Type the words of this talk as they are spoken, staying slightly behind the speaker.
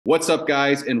What's up,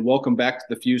 guys, and welcome back to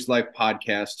the Fuzed Life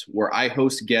Podcast, where I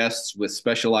host guests with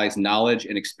specialized knowledge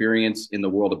and experience in the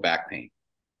world of back pain.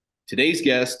 Today's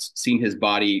guest seen his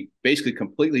body basically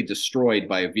completely destroyed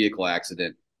by a vehicle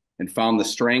accident and found the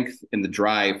strength and the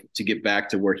drive to get back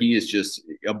to where he is just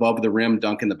above the rim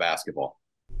dunking the basketball.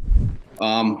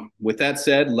 With that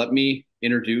said, let me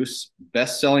introduce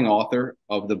best-selling author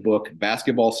of the book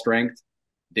Basketball Strength,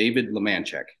 David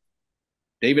Lemanczyk.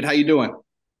 David, how you doing?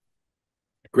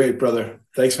 Great, brother.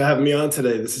 Thanks for having me on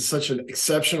today. This is such an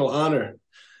exceptional honor.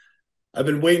 I've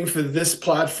been waiting for this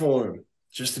platform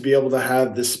just to be able to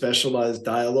have this specialized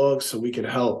dialogue so we can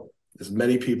help as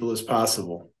many people as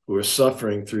possible who are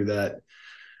suffering through that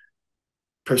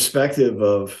perspective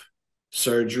of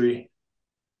surgery,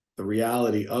 the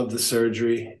reality of the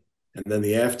surgery, and then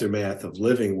the aftermath of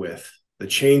living with the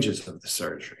changes of the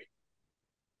surgery.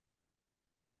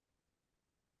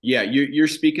 Yeah, you're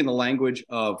speaking the language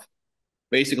of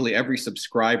basically every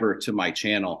subscriber to my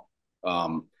channel.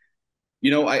 I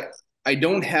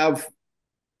don't have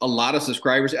a lot of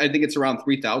subscribers. I think it's around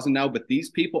 3,000 now, but these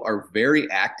people are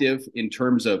very active in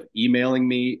terms of emailing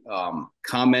me,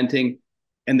 commenting,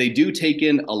 and they do take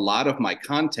in a lot of my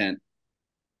content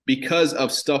because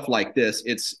of stuff like this.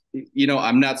 It's,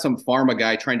 I'm not some pharma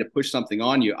guy trying to push something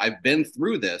on you. I've been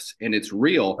through this and it's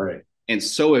real. Right. And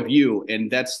so have you.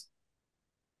 And that's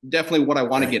definitely what I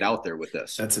want to get out there with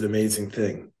this. That's an amazing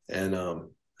thing. And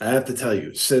I have to tell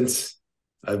you, since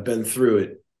I've been through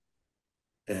it,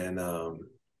 and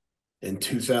in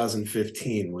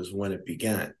 2015 was when it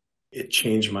began, it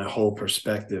changed my whole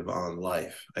perspective on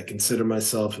life. I consider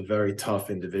myself a very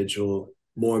tough individual,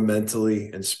 more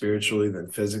mentally and spiritually than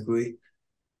physically.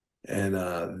 And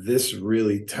this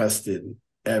really tested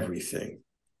everything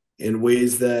in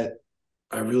ways that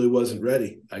I really wasn't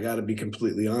ready. I got to be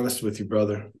completely honest with you,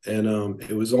 brother. And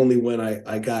it was only when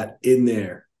I got in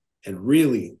there and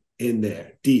really in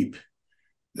there deep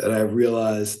that I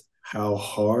realized how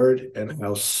hard and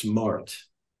how smart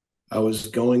I was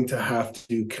going to have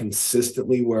to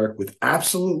consistently work with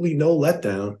absolutely no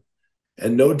letdown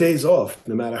and no days off,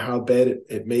 no matter how bad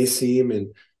it may seem.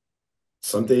 And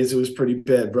some days it was pretty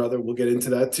bad, brother. We'll get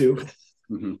into that too.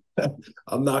 Mm-hmm.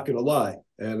 I'm not going to lie.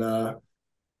 And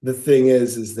the thing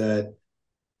is that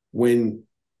when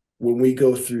we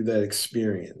go through that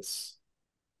experience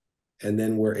and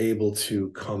then we're able to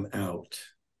come out,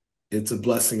 it's a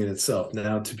blessing in itself.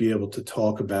 Now to be able to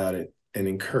talk about it and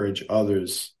encourage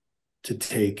others to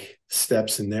take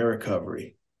steps in their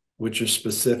recovery, which are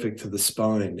specific to the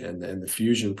spine and the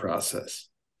fusion process.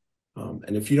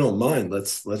 And if you don't mind,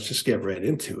 let's just get right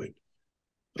into it.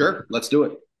 Sure, let's do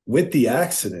it. With the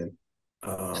accident,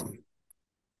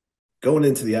 going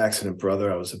into the accident,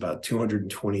 brother, I was about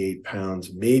 228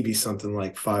 pounds, maybe something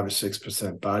like 5 or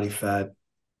 6% body fat,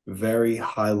 very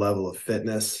high level of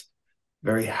fitness,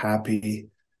 very happy,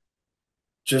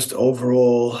 just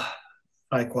overall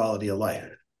high quality of life.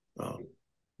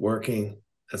 Working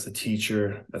as a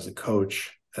teacher, as a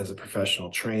coach, as a professional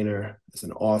trainer, as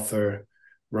an author,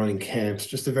 running camps,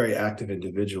 just a very active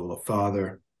individual, a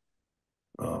father.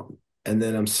 And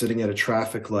then I'm sitting at a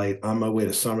traffic light on my way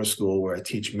to summer school where I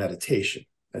teach meditation.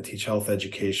 I teach health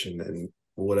education, and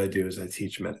what I do is I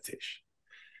teach meditation.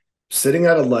 Sitting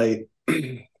at a light,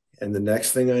 and the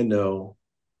next thing I know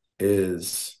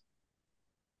is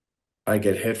I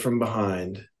get hit from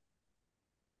behind,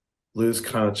 lose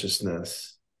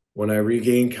consciousness. When I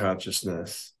regain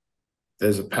consciousness,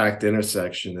 there's a packed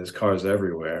intersection. There's cars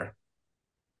everywhere.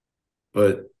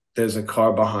 But there's a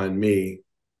car behind me,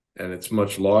 and it's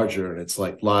much larger, and it's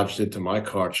like lodged into my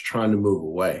car. It's trying to move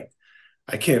away.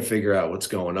 I can't figure out what's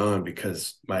going on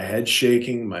because my head's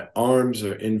shaking. My arms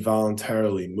are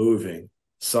involuntarily moving.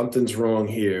 Something's wrong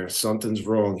here. Something's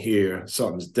wrong here.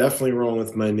 Something's definitely wrong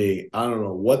with my knee. I don't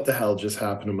know what the hell just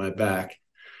happened to my back.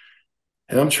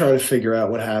 And I'm trying to figure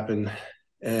out what happened.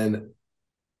 And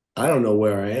I don't know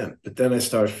where I am. But then I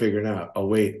start figuring out, oh,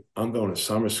 wait, I'm going to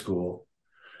summer school.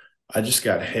 I just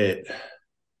got hit.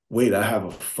 Wait, I have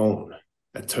a phone.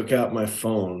 I took out my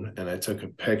phone and I took a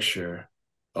picture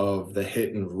of the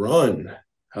hit and run.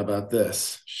 How about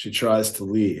this? She tries to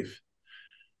leave.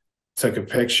 Took a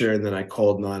picture and then I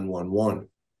called 911.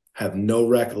 Have no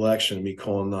recollection of me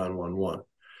calling 911.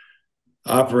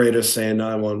 Operator saying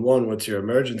 911, what's your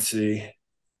emergency?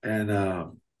 And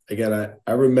again,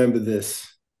 I remember this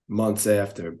months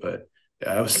after, but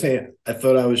I was saying, I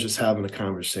thought I was just having a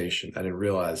conversation. I didn't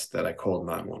realize that I called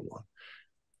 911.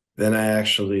 Then I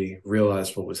actually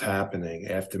realized what was happening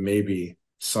after maybe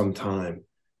some time.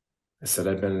 I said,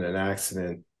 I've been in an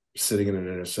accident, sitting in an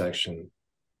intersection.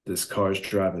 This car's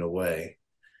driving away.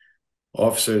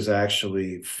 Officers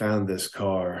actually found this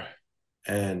car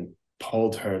and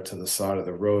pulled her to the side of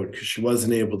the road because she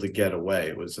wasn't able to get away.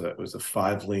 It was a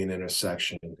 5-lane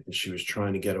intersection, and she was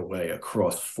trying to get away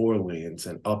across 4 lanes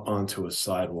and up onto a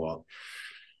sidewalk.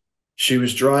 She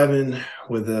was driving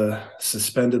with a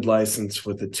suspended license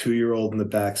with a 2-year-old in the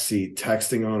back seat,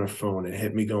 texting on her phone, and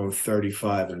hit me going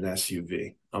 35 in an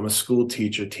SUV. I'm a school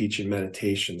teacher teaching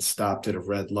meditation, stopped at a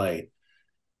red light,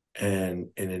 and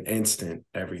in an instant,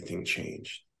 everything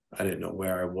changed. I didn't know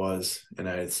where I was, and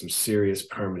I had some serious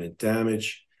permanent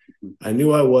damage. I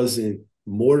knew I wasn't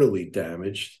mortally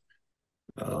damaged,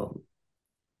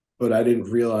 but I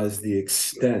didn't realize the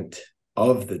extent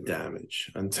of the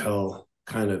damage until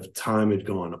kind of time had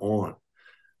gone on.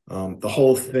 The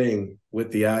whole thing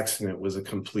with the accident was a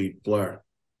complete blur.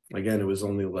 Again, it was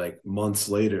only like months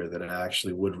later that I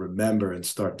actually would remember and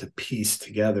start to piece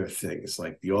together things,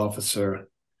 like the officer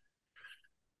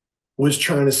was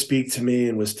trying to speak to me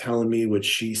and was telling me what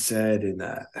she said, and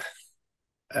that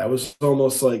I was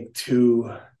almost like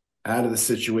too out of the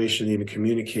situation to even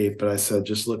communicate. But I said,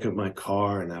 just look at my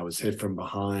car, and I was hit from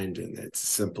behind, and it's as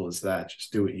simple as that.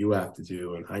 Just do what you have to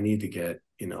do, and I need to get,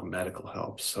 medical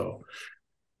help. So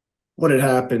what had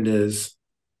happened is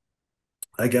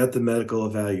I got the medical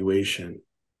evaluation,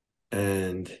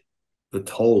 and the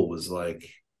toll was like,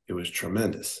 it was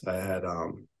tremendous. I had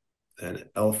an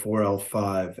L4,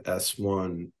 L5,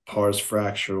 S1, pars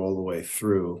fracture all the way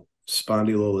through,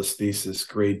 spondylolisthesis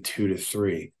grade 2 to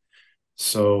 3.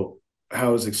 So how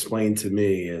it was explained to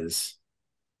me is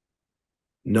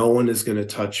no one is going to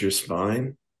touch your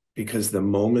spine, because the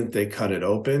moment they cut it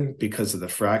open, because of the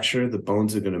fracture, the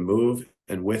bones are going to move,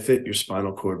 and with it, your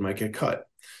spinal cord might get cut.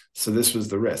 So this was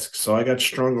the risk. So I got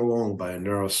strung along by a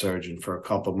neurosurgeon for a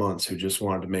couple months who just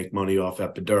wanted to make money off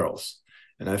epidurals.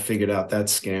 And I figured out that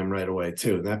scam right away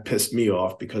too. And that pissed me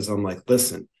off, because I'm like,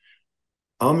 listen,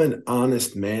 I'm an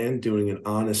honest man doing an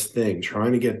honest thing,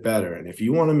 trying to get better. And if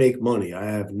you want to make money, I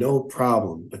have no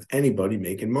problem with anybody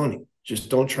making money. Just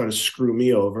don't try to screw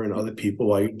me over and other people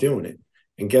while you're doing it.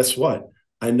 And guess what?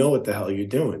 I know what the hell you're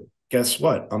doing. Guess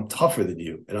what? I'm tougher than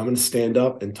you. And I'm going to stand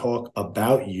up and talk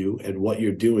about you and what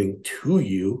you're doing to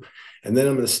you. And then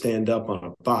I'm going to stand up on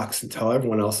a box and tell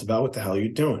everyone else about what the hell you're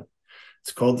doing.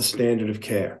 It's called the standard of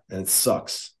care, and it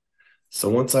sucks. So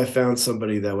once I found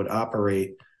somebody that would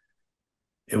operate,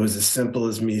 it was as simple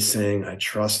as me saying, I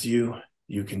trust you,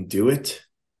 you can do it,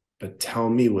 but tell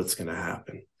me what's going to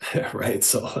happen. Right?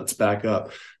 So let's back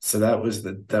up. So that was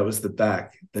the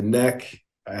back. The neck,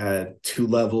 I had 2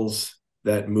 levels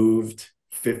that moved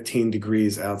 15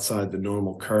 degrees outside the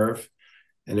normal curve.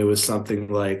 And it was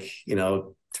something like,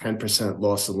 10%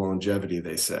 loss of longevity,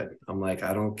 they said. I'm like,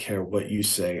 I don't care what you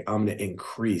say. I'm going to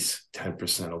increase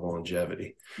 10% of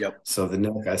longevity. Yep. So the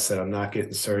neck, I said, I'm not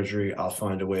getting surgery. I'll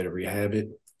find a way to rehab it.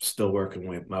 Still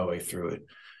working my way through it.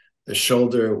 The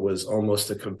shoulder was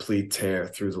almost a complete tear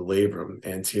through the labrum,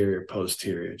 anterior,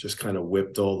 posterior, just kind of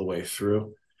whipped all the way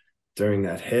through during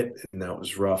that hit. And that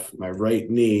was rough. My right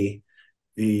knee,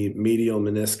 the medial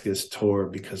meniscus tore,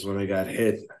 because when I got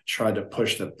hit, I tried to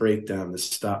push the brake down to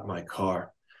stop my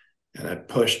car. And I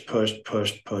pushed, and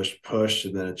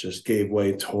then it just gave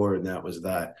way, tore, and that was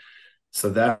that.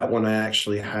 So that one I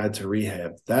actually had to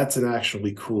rehab. That's an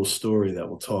actually cool story that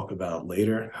we'll talk about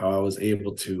later, how I was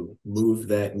able to move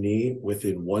that knee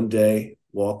within 1 day,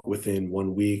 walk within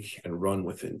 1 week, and run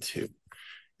within 2.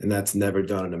 And that's never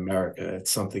done in America. It's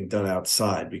something done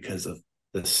outside because of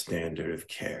the standard of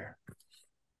care.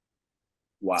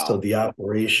 Wow. So the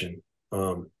operation,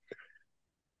 I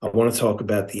want to talk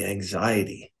about the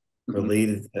anxiety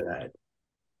related to that.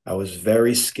 I was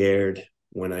very scared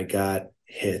when I got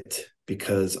hit,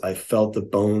 because I felt the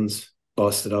bones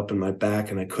busted up in my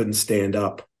back and I couldn't stand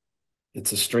up.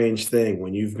 It's a strange thing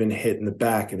when you've been hit in the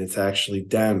back and it's actually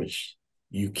damaged.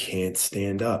 You can't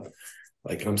stand up.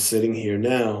 Like I'm sitting here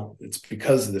now, it's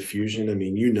because of the fusion. I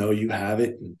mean, you have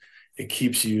it, and it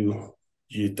keeps you,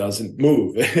 it doesn't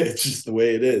move. It's just the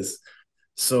way it is.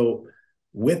 So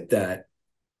with that,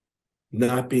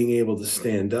 not being able to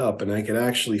stand up, and I could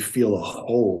actually feel a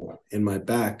hole in my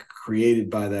back created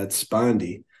by that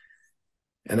spondy.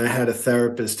 And I had a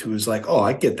therapist who was like, oh,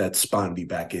 I get that spondy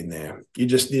back in there.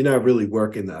 You're not really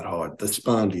working that hard. The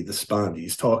spondy.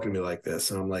 He's talking to me like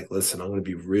this. And I'm like, listen, I'm going to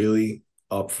be really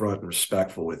upfront and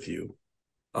respectful with you.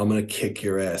 I'm going to kick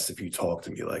your ass if you talk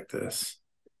to me like this.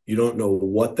 You don't know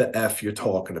what the F you're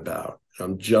talking about.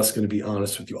 I'm just going to be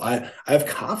honest with you. I have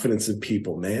confidence in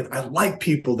people, man. I like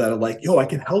people that are like, yo, I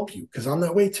can help you, because I'm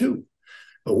that way too.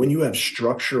 But when you have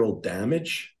structural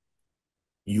damage,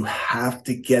 you have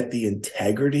to get the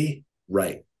integrity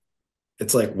right.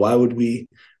 It's like, why would we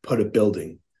put a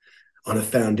building on a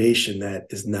foundation that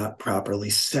is not properly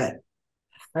set.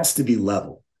 It has to be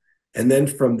level. And then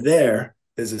from there,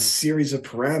 there's a series of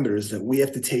parameters that we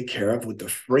have to take care of with the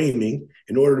framing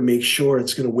in order to make sure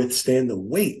it's going to withstand the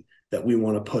weight that we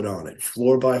want to put on it,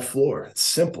 floor by floor. It's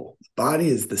simple. The body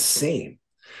is the same.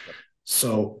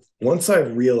 So once I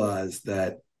realized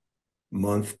that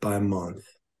month by month,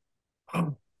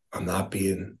 I'm not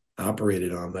being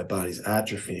operated on, my body's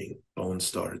atrophying, bones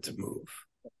started to move.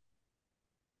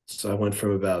 So I went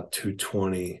from about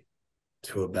 220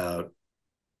 to about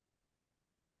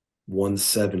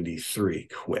 173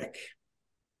 quick.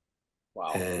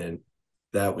 Wow. And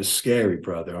that was scary,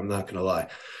 brother. I'm not going to lie.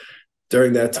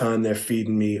 During that time, they're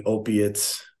feeding me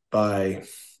opiates by,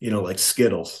 like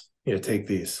Skittles. Take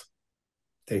these.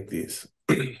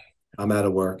 I'm out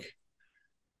of work.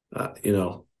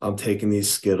 I'm taking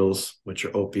these Skittles, which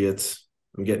are opiates.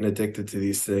 I'm getting addicted to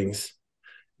these things,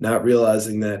 not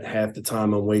realizing that half the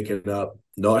time I'm waking up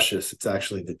nauseous. It's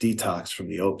actually the detox from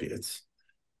the opiates.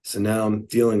 So now I'm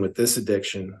dealing with this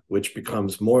addiction, which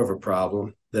becomes more of a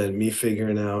problem than me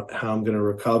figuring out how I'm going to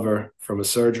recover from a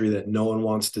surgery that no one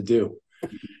wants to do.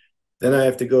 Then I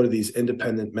have to go to these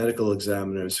independent medical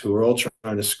examiners who are all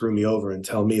trying to screw me over and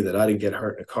tell me that I didn't get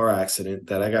hurt in a car accident,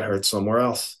 that I got hurt somewhere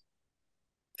else.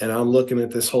 And I'm looking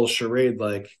at this whole charade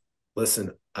like,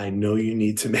 listen, I know you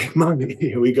need to make money.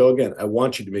 Here we go again. I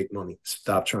want you to make money.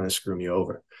 Stop trying to screw me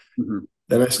over. Mm-hmm.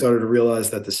 Then I started to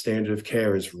realize that the standard of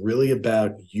care is really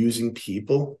about using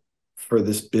people for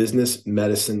this business,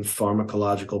 medicine,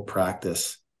 pharmacological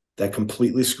practice that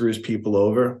completely screws people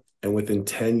over. And within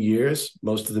 10 years,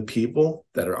 most of the people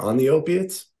that are on the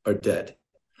opiates are dead.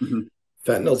 Mm-hmm.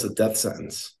 Fentanyl's a death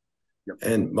sentence. Yep.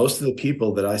 And most of the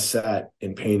people that I sat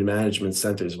in pain management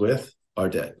centers with are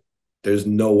dead. There's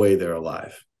no way they're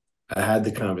alive. I had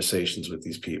the conversations with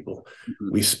these people.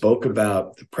 Mm-hmm. We spoke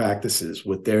about the practices,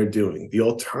 what they're doing, the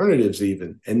alternatives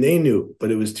even, and they knew,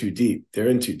 but it was too deep. They're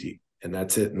in too deep, and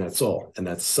that's it, and that's all, and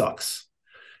that sucks.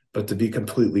 But to be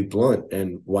completely blunt,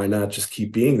 and why not just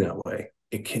keep being that way?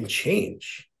 It can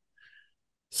change.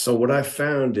 So what I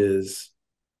found is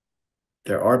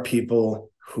there are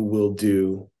people who will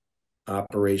do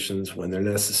operations when they're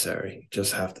necessary. You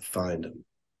just have to find them.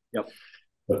 Yep.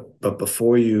 But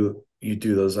before you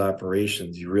do those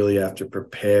operations, you really have to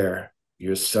prepare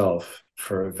yourself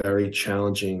for a very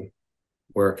challenging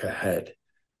work ahead.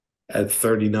 At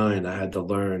 39, I had to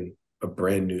learn a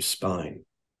brand new spine.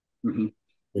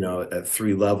 Mm-hmm. At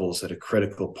 3 levels at a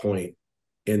critical point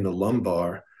in the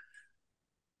lumbar,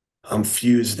 I'm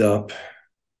fused up,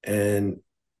 and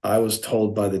I was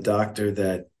told by the doctor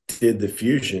that did the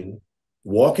fusion,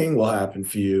 walking will happen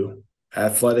for you.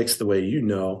 Athletics, the way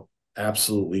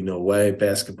absolutely no way.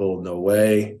 Basketball, no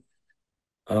way.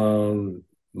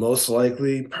 Most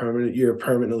likely you're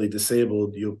permanently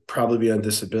disabled. You'll probably be on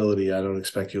disability. I don't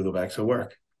expect you to go back to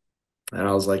work. And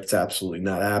I was like, it's absolutely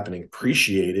not happening.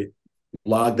 Appreciate it.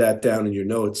 Log that down in your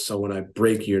notes. So when I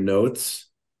break your notes,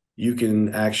 you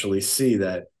can actually see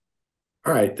that,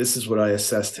 all right, this is what I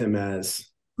assessed him as.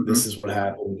 Mm-hmm. This is what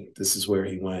happened. This is where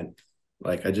he went.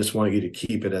 Like, I just want you to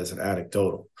keep it as an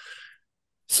anecdotal.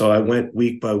 So I went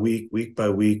week by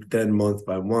week, then month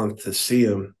by month to see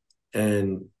him.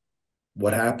 And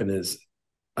what happened is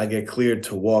I get cleared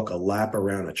to walk a lap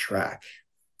around a track.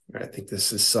 I think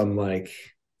this is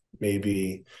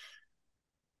maybe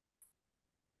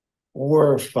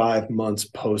 4 or 5 months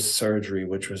post-surgery,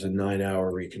 which was a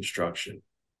 9-hour reconstruction.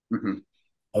 Mm-hmm.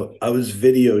 I was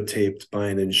videotaped by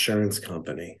an insurance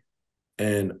company,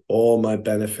 and all my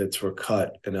benefits were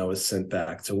cut, and I was sent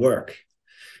back to work.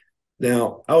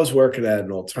 Now, I was working at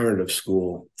an alternative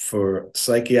school for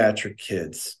psychiatric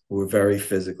kids who were very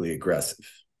physically aggressive.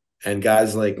 And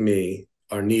guys like me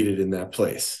are needed in that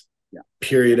place. Yeah.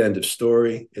 Period. End of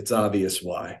story. It's obvious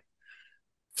why.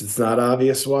 If it's not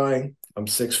obvious why, I'm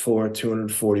 6'4",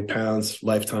 240 pounds,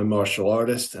 lifetime martial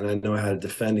artist, and I know how to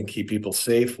defend and keep people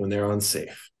safe when they're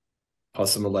unsafe.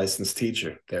 Plus, I'm a licensed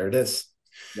teacher. There it is.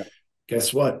 Yeah.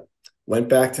 Guess what? Went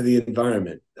back to the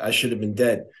environment. I should have been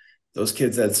dead. Those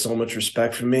kids had so much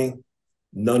respect for me.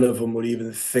 None of them would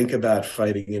even think about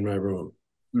fighting in my room,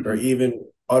 mm-hmm. or even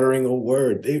uttering a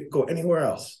word. They'd go anywhere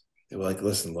else. They were like,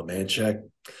 listen, Lemanczyk,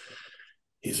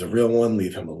 he's a real one.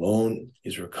 Leave him alone.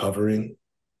 He's recovering.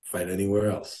 Fight anywhere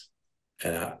else.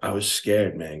 And I was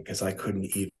scared, man, because I couldn't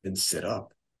even sit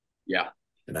up. Yeah.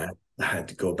 And I had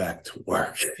to go back to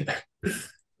work.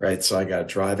 Right. So I got to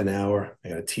drive an hour. I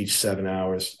got to teach 7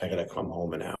 hours. I got to come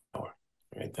home an hour.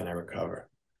 Right. Then I recover.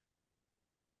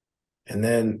 And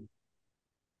then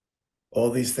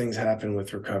all these things happen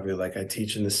with recovery. Like, I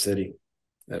teach in the city.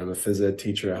 and I'm a phys ed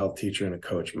teacher, a health teacher, and a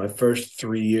coach. My first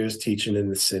 3 years teaching in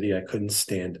the city, I couldn't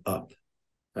stand up.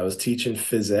 I was teaching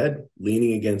phys ed,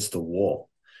 leaning against the wall.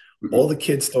 All the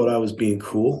kids thought I was being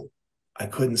cool. I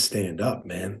couldn't stand up,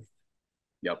 man.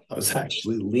 Yep. I was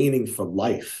actually leaning for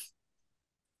life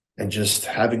and just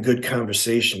having good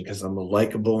conversation because I'm a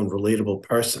likable and relatable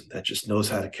person that just knows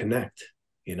how to connect,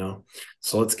 you know?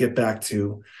 So let's get back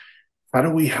to, how do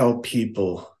we help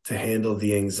people to handle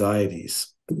the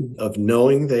anxieties of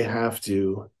knowing they have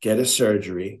to get a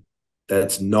surgery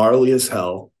that's gnarly as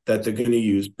hell, that they're going to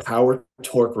use power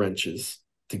torque wrenches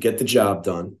to get the job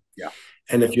done? Yeah.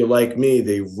 And if you're like me,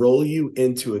 they roll you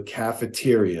into a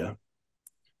cafeteria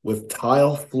with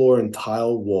tile floor and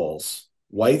tile walls,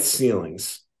 white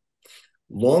ceilings,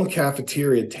 long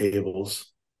cafeteria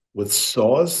tables with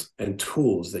saws and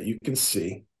tools that you can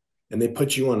see, and they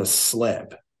put you on a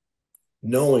slab,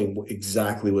 knowing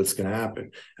exactly what's going to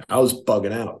happen. I was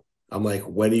bugging out. I'm like,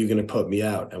 when are you going to put me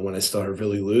out? And when I started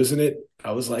really losing it,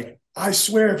 I was like, I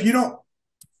swear, if you don't,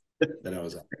 then I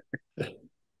was out.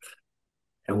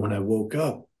 And when I woke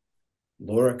up,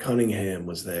 Laura Cunningham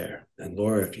was there. And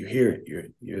Laura, if you hear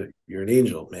it, you're an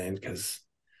angel, man, because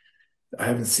I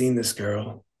haven't seen this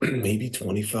girl maybe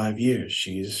 25 years.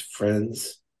 She's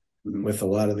friends with a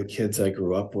lot of the kids I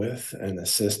grew up with, and a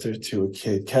sister to a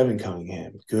kid, Kevin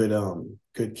Cunningham.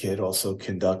 Good kid, also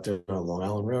conductor on Long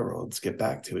Island Railroad. Let's get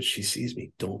back to it. She sees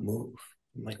me, don't move.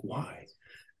 I'm like, why?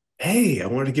 Hey, I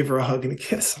wanted to give her a hug and a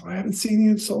kiss. I haven't seen you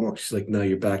in so long. She's like, no,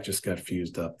 your back just got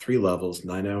fused up. 3 levels,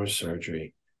 9-hour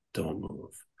surgery. Don't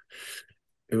move.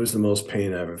 It was the most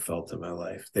pain I ever felt in my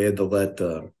life. They had to let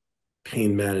the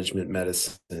pain management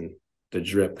medicine, the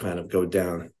drip, kind of go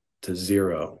down to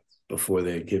 0 before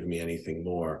they'd give me anything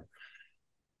more.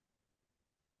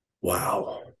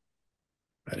 Wow.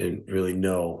 I didn't really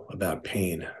know about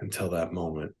pain until that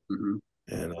moment.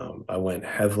 And I went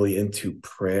heavily into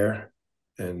prayer.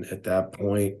 And at that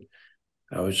point,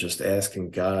 I was just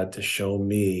asking God to show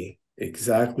me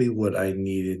exactly what I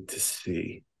needed to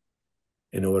see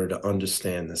in order to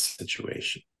understand this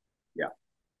situation. Yeah.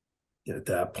 And at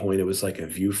that point, it was like a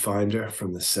viewfinder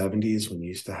from the 70s when you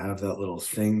used to have that little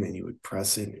thing, then you would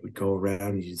press it, it would go around,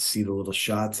 and you'd see the little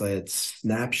shots. I had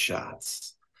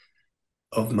snapshots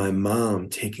of my mom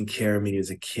taking care of me as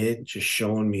a kid, just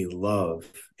showing me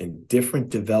love in different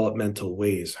developmental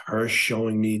ways. Her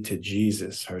showing me to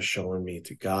Jesus, her showing me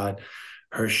to God,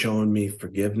 her showing me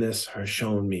forgiveness, her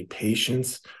showing me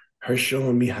patience, her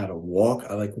showing me how to walk.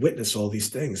 I like witness all these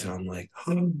things. And I'm like,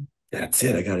 oh, that's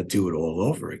it. I got to do it all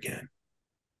over again.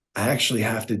 I actually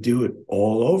have to do it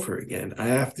all over again.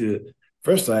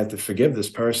 First I have to forgive this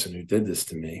person who did this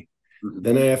to me.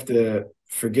 Then I have to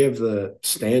forgive the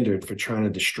standard for trying to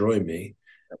destroy me.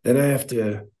 Then I have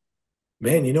to,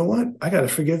 man, you know what? I got to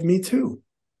forgive me too.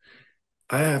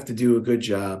 I have to do a good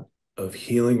job of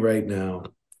healing right now.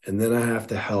 And then I have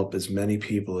to help as many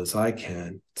people as I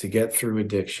can to get through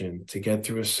addiction, to get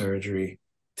through a surgery,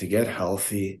 to get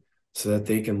healthy so that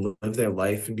they can live their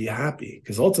life and be happy.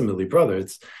 Because ultimately, brother,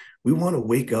 we want to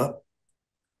wake up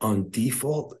on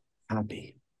default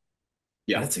happy.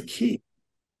 Yeah. That's a key.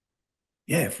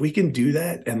 Yeah, if we can do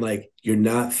that, and like you're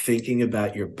not thinking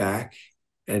about your back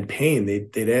and pain,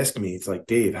 they'd ask me, it's like,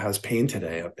 Dave, how's pain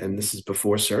today? And this is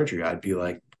before surgery. I'd be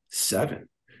like 7.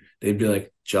 They'd be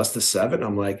like, just a 7?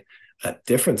 I'm like,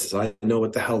 difference is I know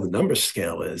what the hell the number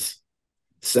scale is.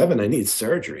 7, I need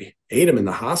surgery. 8, I'm in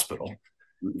the hospital.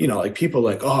 You know, like people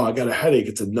are like, oh, I got a headache,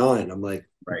 it's a 9. I'm like,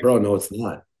 right. Bro, no, it's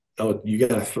not. No, you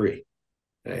got a 3.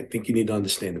 And I think you need to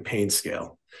understand the pain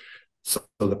scale. So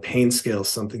the pain scale is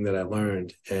something that I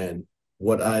learned, and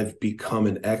what I've become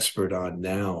an expert on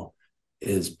now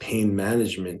is pain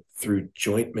management through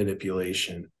joint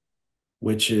manipulation,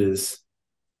 which is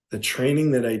the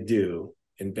training that I do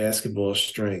in basketball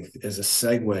strength is a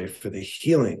segue for the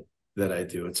healing that I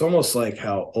do. It's almost like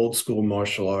how old school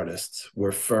martial artists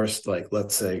were first, like,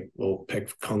 let's say, we'll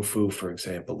pick Kung Fu, for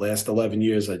example. Last 11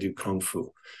 years, I do Kung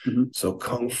Fu. So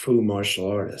Kung Fu martial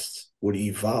artists would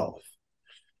evolve.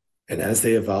 And as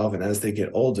they evolve and as they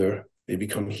get older, they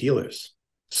become healers.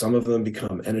 Some of them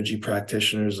become energy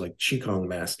practitioners like Qigong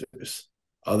masters.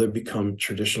 Others become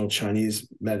traditional Chinese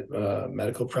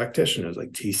medical practitioners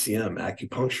like TCM,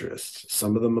 acupuncturists.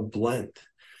 Some of them a blend.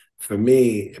 For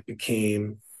me, it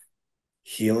became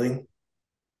healing,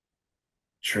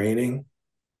 training,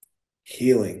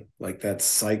 healing, like that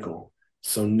cycle.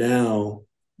 So now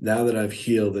that I've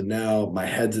healed and now my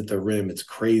head's at the rim, it's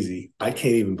crazy. I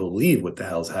can't even believe what the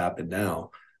hell's happened now,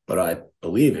 but I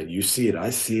believe it. You see it. I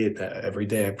see it every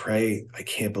day. I pray. I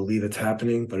can't believe it's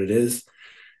happening, but it is.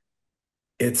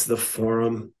 It's the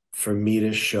forum for me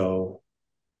to show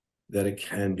that it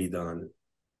can be done.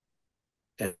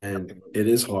 And it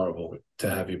is horrible to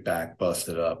have your back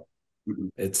busted up. Mm-hmm.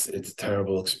 It's a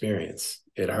terrible experience.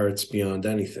 It hurts beyond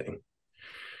anything.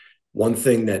 One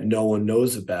thing that no one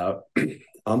knows about,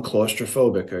 I'm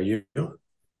claustrophobic. Are you?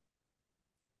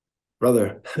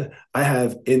 Brother, I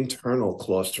have internal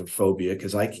claustrophobia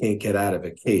because I can't get out of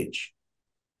a cage.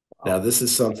 Now, this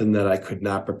is something that I could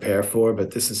not prepare for, but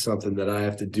this is something that I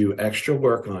have to do extra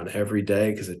work on every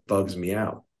day because it bugs me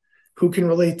out. Who can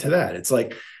relate to that? It's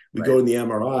like we go in the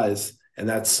MRIs, and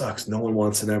that sucks. No one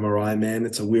wants an MRI, man.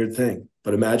 It's a weird thing.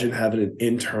 But imagine having an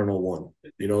internal one,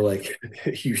 like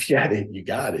you get it, you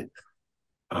got it.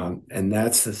 And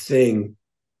that's the thing.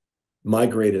 My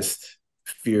greatest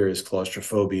fear is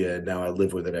claustrophobia, and now I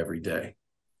live with it every day.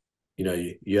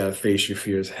 You got to face your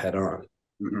fears head on.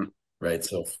 Mm-hmm. Right.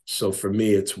 So for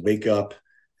me, it's wake up.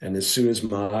 And as soon as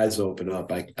my eyes open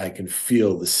up, I can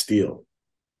feel the steel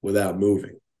without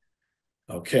moving.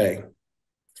 Okay.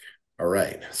 All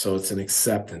right. So it's an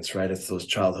acceptance, right? It's those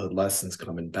childhood lessons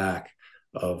coming back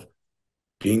of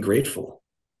being grateful.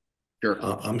 Sure.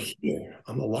 I'm here.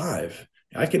 I'm alive.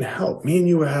 I can help. Me and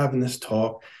you are having this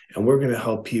talk, and we're going to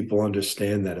help people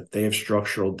understand that if they have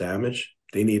structural damage,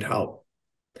 they need help.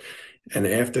 And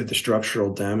after the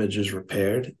structural damage is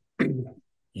repaired,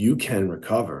 you can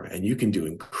recover and you can do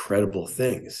incredible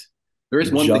things. There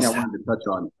is one thing I wanted to touch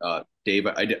on, Dave.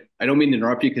 I don't mean to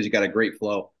interrupt you because you got a great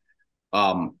flow.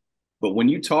 But when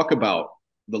you talk about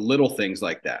the little things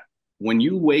like that, when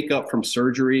you wake up from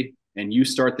surgery and you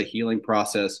start the healing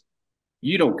process,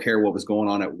 you don't care what was going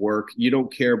on at work. You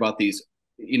don't care about these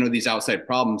outside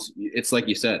problems. It's like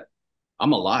you said,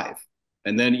 I'm alive.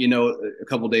 And then, a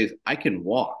couple of days, I can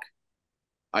walk.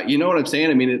 You know what I'm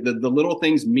saying? I mean, the little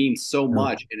things mean so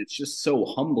much, and it's just so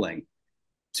humbling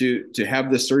to have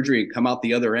this surgery and come out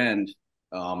the other end.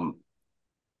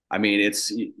 I mean,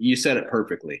 you said it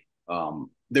perfectly.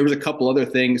 There was a couple other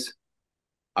things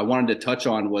I wanted to touch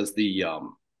on was the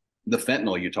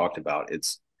fentanyl you talked about.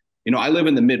 It's, I live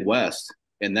in the Midwest,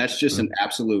 and that's just an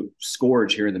absolute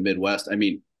scourge here in the Midwest. I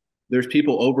mean, there's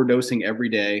people overdosing every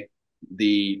day.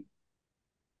 The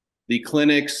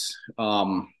clinics,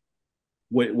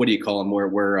 what do you call them? Where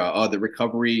the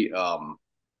recovery? I'm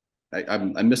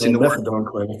missing the methadone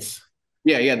clinics.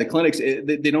 Yeah, the clinics.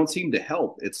 They don't seem to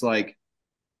help. It's like,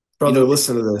 brother,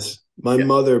 listen to this. My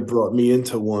mother brought me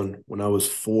into one when I was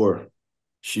 4.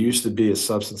 She used to be a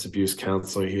substance abuse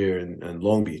counselor here in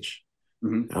Long Beach.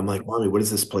 Mm-hmm. And I'm like, Mommy, what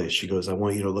is this place? She goes, I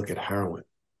want you to look at heroin.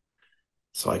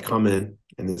 So I come in,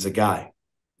 and there's a guy,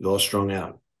 he's all strung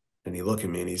out, and he looked at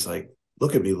me, and he's like,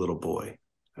 look at me, little boy.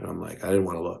 And I'm like, I didn't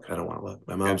want to look. I don't want to look.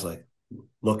 My mom's like,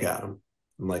 look at him.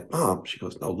 I'm like, Mom. She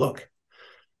goes, no, look.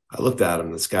 I looked at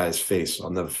him, this guy's face. I'll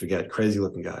never forget. Crazy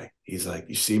looking guy. He's like,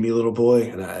 you see me, little boy?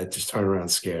 And I just turned around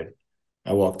scared.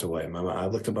 I walked away. I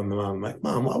looked up at my mom. I'm like,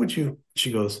 Mom, why would you?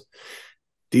 She goes,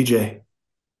 DJ,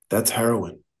 that's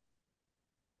heroin.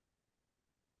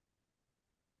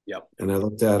 Yep. And I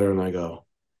looked at her and I go,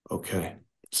 okay.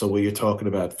 So what you're talking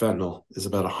about, fentanyl, is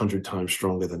about 100 times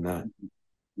stronger than that.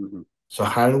 Mm-hmm. So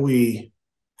how do we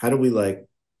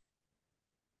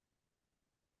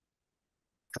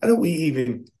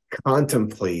even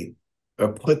contemplate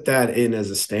or put that in as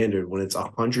a standard when it's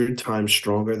 100 times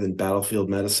stronger than battlefield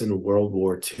medicine in World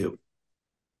War II?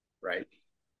 Right.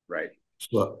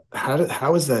 So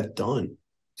how is that done?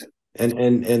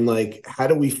 And like, how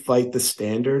do we fight the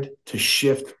standard to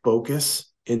shift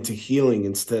focus into healing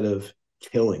instead of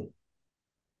killing?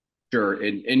 Sure.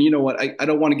 And you know what? I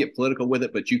don't want to get political with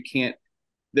it, but you can't,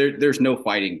 there's no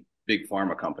fighting big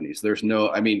pharma companies. I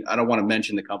don't want to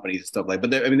mention the companies and stuff like,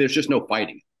 but there's just no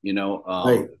fighting,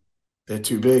 right. They're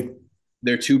too big.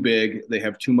 They're too big. They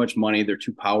have too much money. They're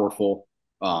too powerful.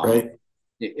 Right.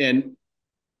 And,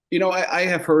 I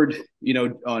have heard,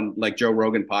 on like Joe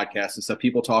Rogan podcasts and stuff,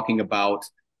 people talking about,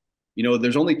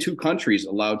 there's only 2 countries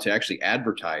allowed to actually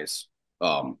advertise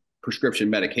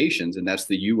prescription medications, and that's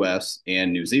the US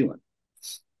and New Zealand.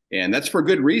 And that's for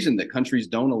good reason that countries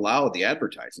don't allow the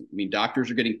advertising. I mean,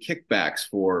 doctors are getting kickbacks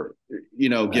for,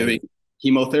 giving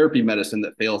chemotherapy medicine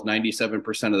that fails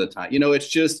 97% of the time. It's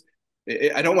just,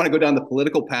 I don't want to go down the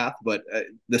political path, but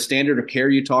the standard of care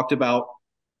you talked about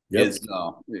is,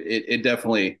 it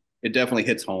definitely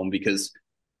hits home, because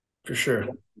for sure,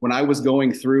 when I was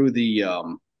going through the,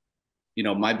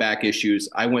 my back issues,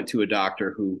 I went to a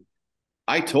doctor who,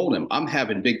 I told him I'm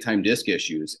having big time disc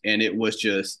issues, and it was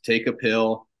just take a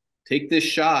pill, take this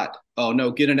shot. Oh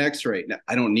no, get an x-ray. No,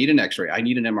 I don't need an x-ray. I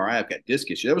need an MRI. I've got disc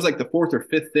issues. That was like the 4th or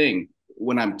 5th thing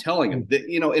when I'm telling him that,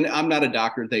 and I'm not a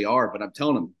doctor, they are, but I'm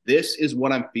telling him, this is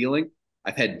what I'm feeling.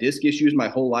 I've had disc issues my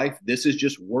whole life. This is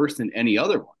just worse than any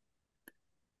other one.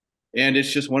 And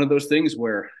it's just one of those things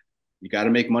where you got to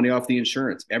make money off the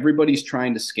insurance. Everybody's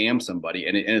trying to scam somebody,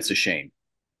 and it's a shame.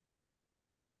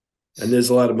 And there's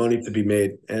a lot of money to be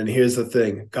made. And here's the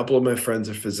thing. A couple of my friends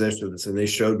are physicians, and they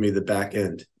showed me the back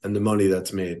end and the money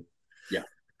that's made. Yeah.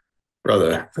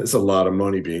 Brother, there's a lot of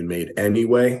money being made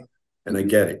anyway, and I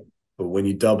get it. But when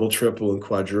you double, triple, and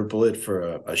quadruple it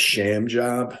for a sham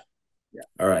job, yeah.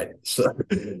 All right.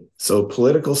 So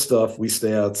political stuff, we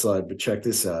stay outside, but check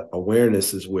this out.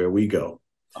 Awareness is where we go.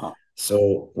 Uh-huh.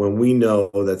 So when we know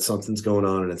that something's going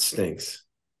on and it stinks,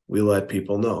 we let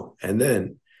people know. And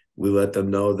then we let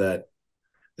them know that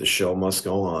the show must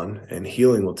go on and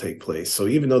healing will take place. So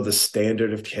even though the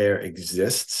standard of care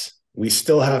exists, we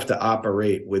still have to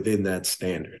operate within that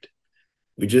standard.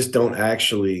 We just don't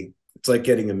actually, it's like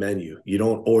getting a menu. You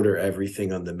don't order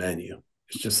everything on the menu.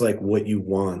 It's just like what you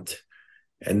want.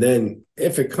 And then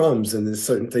if it comes and there's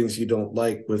certain things you don't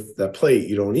like with that plate,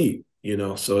 you don't eat,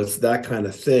 so it's that kind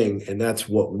of thing. And that's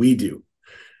what we do.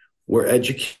 We're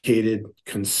educated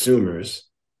consumers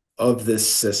of this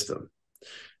system.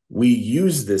 We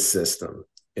use this system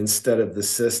instead of the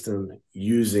system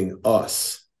using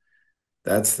us.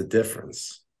 That's the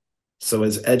difference. So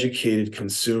as educated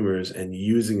consumers and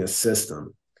using a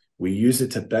system, we use it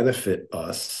to benefit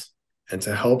us and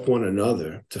to help one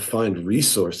another to find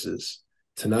resources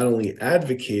to not only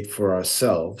advocate for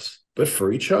ourselves, but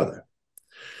for each other.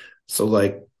 So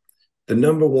like the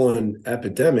number one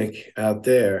epidemic out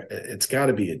there, it's got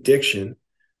to be addiction,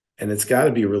 and it's got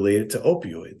to be related to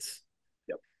opioids.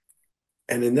 Yep.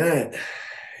 And in that,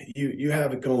 you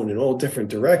have it going in all different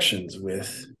directions,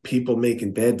 with people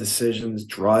making bad decisions,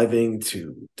 driving,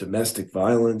 to domestic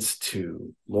violence,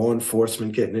 to law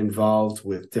enforcement getting involved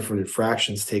with different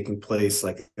infractions taking place.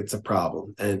 Like, it's a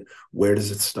problem. And where does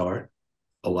it start?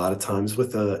 A lot of times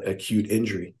with an acute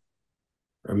injury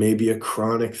or maybe a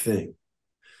chronic thing.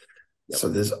 Yep. So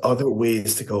there's other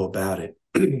ways to go about it.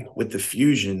 With the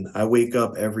fusion, I wake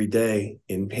up every day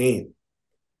in pain.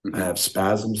 Mm-hmm. I have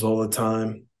spasms all the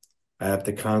time. I have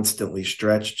to constantly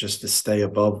stretch just to stay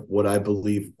above what I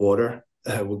believe water.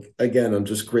 Again, I'm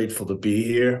just grateful to be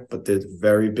here, but there's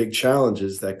very big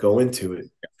challenges that go into it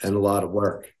and a lot of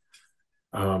work.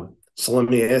 So let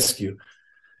me ask you,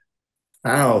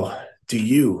 how do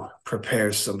you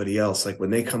prepare somebody else? Like when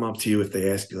they come up to you, if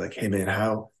they ask you like, hey man,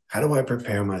 how do I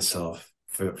prepare myself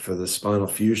for the spinal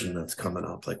fusion that's coming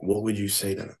up? Like, what would you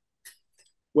say to them?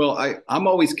 Well, I'm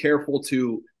always careful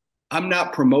I'm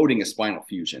not promoting a spinal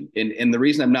fusion. And the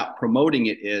reason I'm not promoting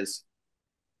it is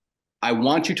I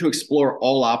want you to explore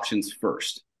all options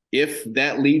first. If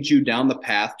that leads you down the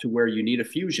path to where you need a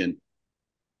fusion,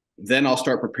 then I'll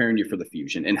start preparing you for the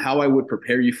fusion. And how I would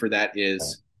prepare you for that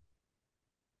is,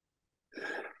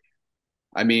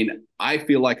 I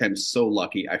feel like I'm so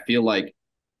lucky. I feel like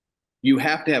you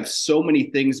have to have so many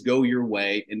things go your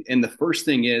way. And the first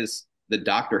thing is, the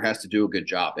doctor has to do a good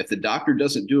job. If the doctor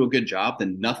doesn't do a good job,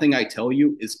 then nothing I tell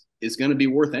you is going to be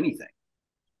worth anything.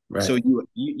 Right. So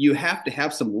you have to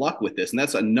have some luck with this. And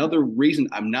that's another reason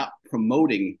I'm not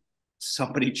promoting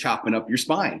somebody chopping up your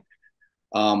spine.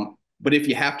 But if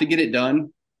you have to get it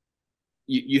done,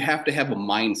 you have to have a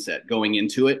mindset going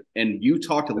into it. And you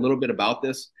talked a little bit about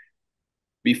this.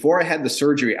 Before I had the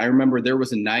surgery, I remember there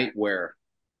was a night where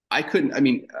I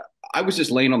was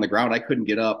just laying on the ground. I couldn't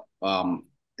get up.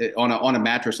 On a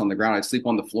mattress on the ground. I'd sleep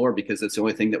on the floor because it's the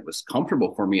only thing that was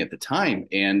comfortable for me at the time.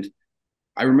 And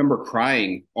I remember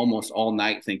crying almost all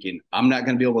night thinking, I'm not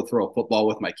going to be able to throw a football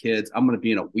with my kids. I'm going to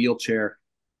be in a wheelchair.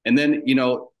 And then,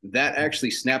 that actually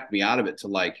snapped me out of it to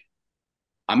like,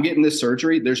 I'm getting this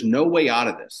surgery. There's no way out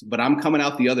of this, but I'm coming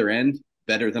out the other end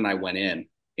better than I went in.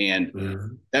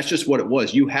 And that's just what it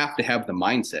was. You have to have the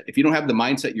mindset. If you don't have the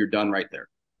mindset, you're done right there.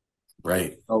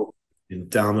 Right. Oh,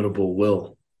 indomitable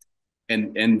will.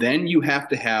 And then you have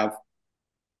to have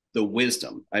the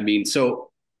wisdom.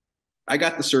 So I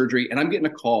got the surgery and I'm getting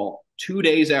a call 2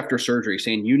 days after surgery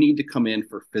saying, you need to come in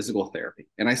for physical therapy.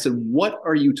 And I said, what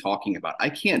are you talking about? I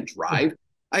can't drive.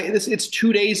 It's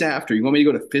 2 days after. You want me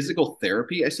to go to physical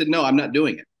therapy? I said, no, I'm not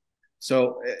doing it.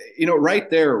 So, right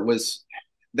there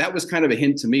that was kind of a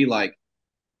hint to me, like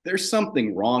there's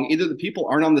something wrong. Either the people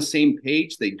aren't on the same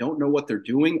page, they don't know what they're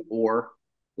doing, or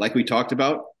like we talked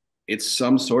about, it's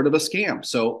some sort of a scam.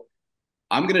 So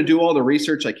I'm going to do all the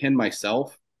research I can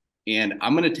myself, and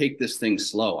I'm going to take this thing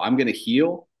slow. I'm going to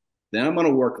heal. Then I'm going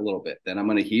to work a little bit. Then I'm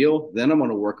going to heal. Then I'm going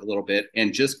to work a little bit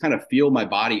and just kind of feel my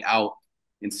body out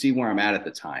and see where I'm at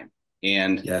the time.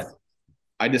 And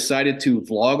I decided to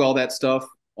vlog all that stuff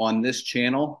on this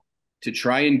channel to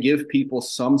try and give people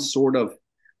some sort of,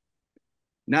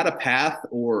 not a path,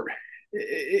 or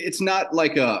it's not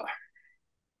like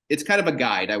it's kind of a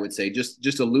guide, I would say,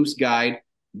 just a loose guide.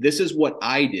 This is what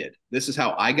I did. This is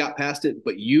how I got past it,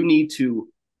 but you need to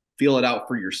feel it out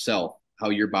for yourself, how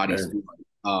your body's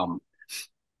feeling.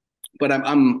 But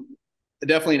I'm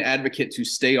definitely an advocate to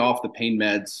stay off the pain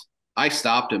meds. I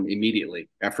stopped them immediately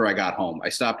after I got home. I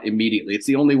stopped immediately. It's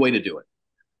the only way to do it.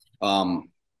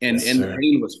 And the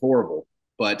pain was horrible,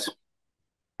 but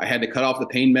I had to cut off the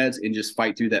pain meds and just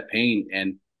fight through that pain.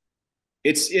 And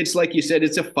it's like you said,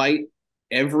 it's a fight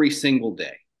every single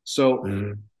day.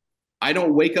 So I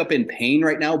don't wake up in pain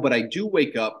right now, but I do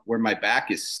wake up where my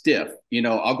back is stiff. You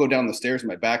know, I'll go down the stairs and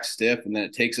my back's stiff, and then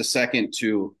it takes a second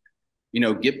to, you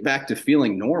know, get back to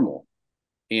feeling normal.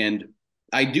 And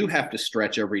I do have to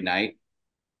stretch every night.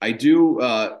 I do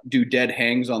dead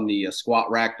hangs on the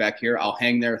squat rack back here. I'll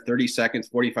hang there 30 seconds,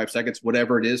 45 seconds,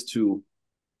 whatever it is, to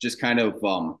just kind of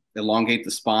elongate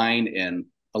the spine and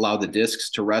allow the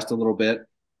discs to rest a little bit.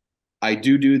 I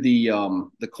do the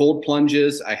cold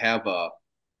plunges. I have a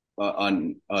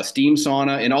steam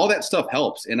sauna, and all that stuff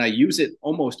helps. And I use it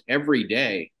almost every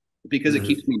day because it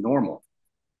keeps me normal.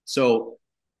 So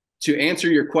to answer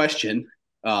your question,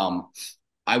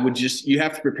 I would you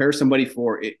have to prepare somebody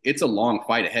for it. It's a long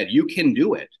fight ahead. You can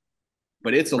do it,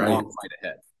 but it's a long fight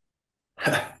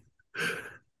ahead.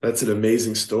 That's an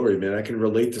amazing story, man. I can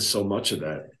relate to so much of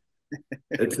that.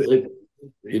 It's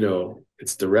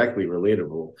directly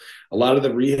relatable. A lot of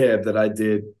the rehab that I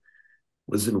did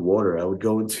was in water. I would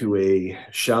go into a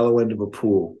shallow end of a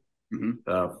pool,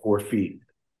 4 feet,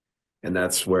 and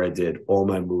that's where I did all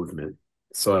my movement.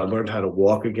 So I learned how to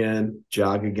walk again,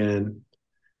 jog again,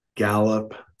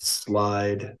 gallop,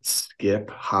 slide, skip,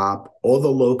 hop, all the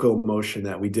locomotion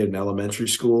that we did in elementary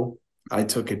school. I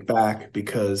took it back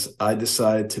because I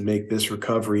decided to make this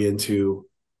recovery into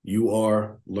you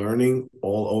are learning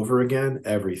all over again,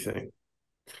 everything.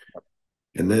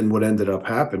 And then what ended up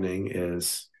happening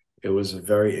is it was a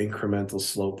very incremental,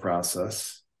 slow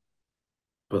process.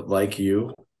 But like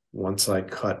you, once I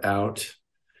cut out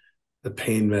the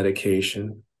pain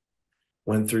medication,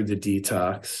 went through the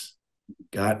detox,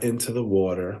 got into the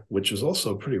water, which was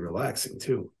also pretty relaxing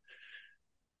too,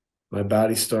 my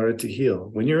body started to heal.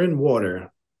 When you're in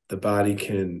water, the body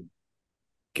can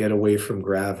get away from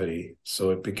gravity. So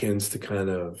it begins to kind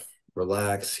of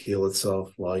relax, heal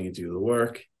itself while you do the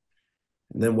work.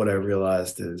 And then what I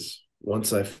realized is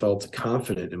once I felt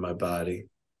confident in my body,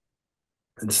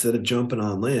 instead of jumping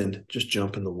on land, just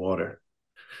jump in the water.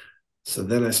 So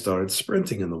then I started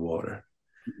sprinting in the water.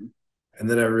 And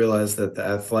then I realized that the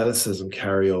athleticism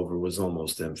carryover was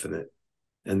almost infinite,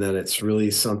 and that it's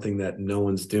really something that no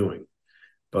one's doing,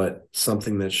 but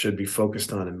something that should be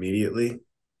focused on immediately,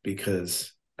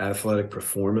 because athletic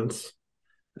performance,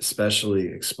 especially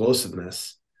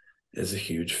explosiveness, is a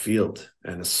huge field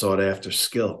and a sought after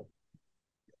skill.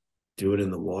 Do it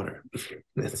in the water.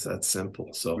 It's that simple.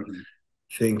 So I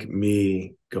think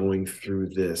me going through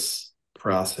this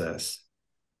process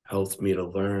helped me to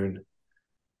learn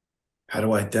how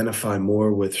to identify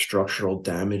more with structural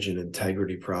damage and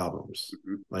integrity problems.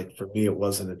 Like for me, it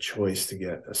wasn't a choice to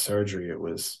get a surgery. It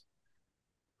was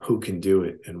who can do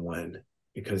it and when,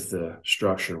 because the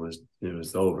structure was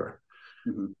over.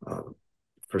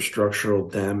 For structural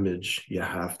damage, you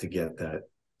have to get that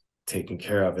taken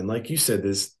care of. And like you said,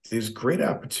 there's great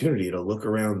opportunity to look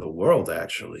around the world.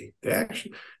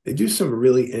 They do some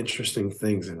really interesting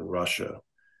things in Russia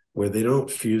where they don't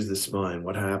fuse the spine.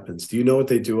 What happens? Do you know what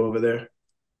they do over there?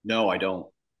 No, I don't.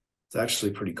 It's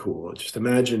actually pretty cool. Just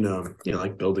imagine,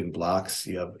 like building blocks.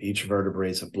 You have each vertebrae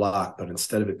is a block, but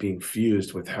instead of it being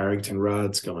fused with Harrington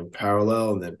rods going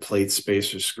parallel and then plate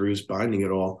spacer screws binding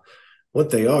it all,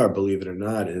 what they are, believe it or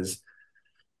not, is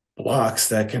blocks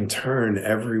that can turn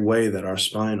every way that our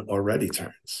spine already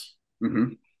turns.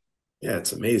 Yeah,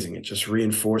 it's amazing. It just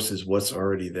reinforces what's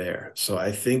already there. So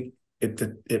I think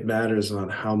it matters on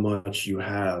how much you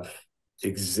have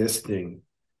existing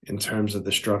in terms of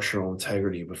the structural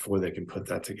integrity before they can put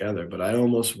that together. But I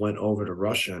almost went over to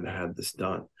Russia and had this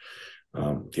done.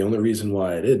 The only reason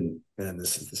why I didn't, and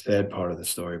this is the sad part of the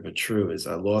story, but true, is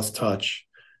I lost touch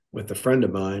with a friend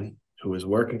of mine who was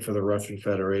working for the Russian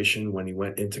Federation when he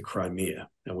went into Crimea.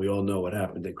 And we all know what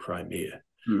happened in Crimea.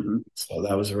 So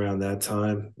that was around that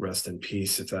time. Rest in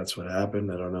peace if that's what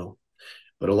happened. I don't know.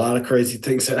 But a lot of crazy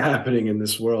things are happening in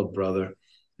this world, brother.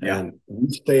 Yeah. And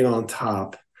we stayed on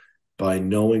top by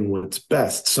knowing what's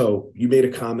best. So you made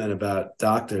a comment about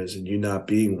doctors and you not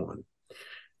being one.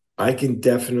 I can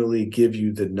definitely give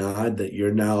you the nod that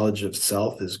your knowledge of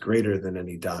self is greater than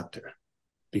any doctor,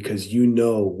 because you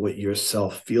know what your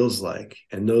self feels like.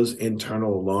 And those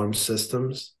internal alarm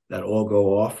systems that all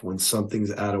go off when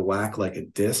something's out of whack, like a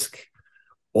disc,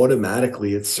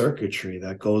 automatically it's circuitry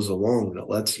that goes along that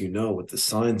lets you know what the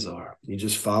signs are. You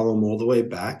just follow them all the way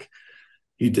back.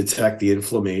 You detect the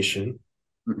inflammation,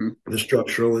 the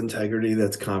structural integrity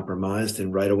that's compromised,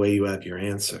 and right away you have your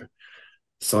answer.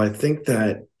 So I think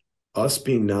that us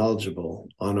being knowledgeable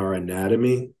on our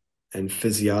anatomy and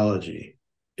physiology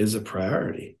is a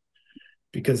priority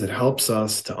because it helps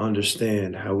us to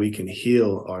understand how we can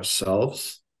heal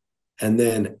ourselves and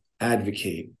then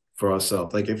advocate for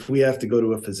ourselves. Like if we have to go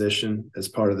to a physician as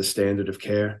part of the standard of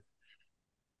care,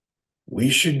 we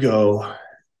should go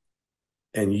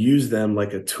and use them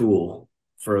like a tool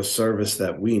for a service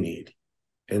that we need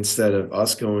instead of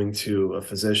us going to a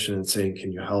physician and saying,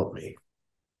 can you help me?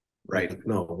 Right.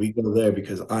 No, we go there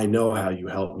because I know how you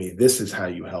help me. This is how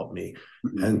you help me.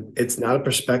 And it's not a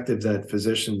perspective that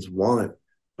physicians want,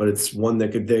 but it's one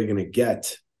that they're going to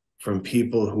get from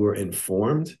people who are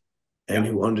informed and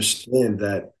who understand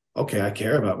that, okay, I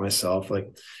care about myself.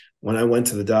 Like when I went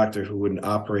to the doctor who wouldn't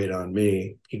operate on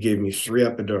me, he gave me 3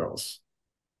 epidurals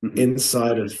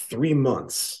inside of 3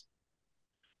 months.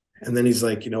 And then he's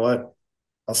like, you know what?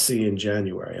 I'll see you in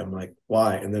January. I'm like,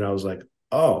 why? And then I was like,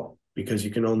 oh, because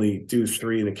you can only do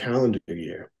 3 in a calendar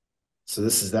year. So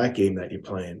this is that game that you're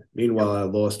playing. Meanwhile, I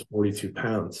lost 42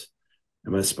 pounds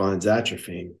and my spine's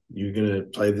atrophying. You're going to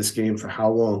play this game for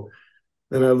how long?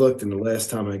 Then I looked, and the last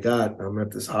time I'm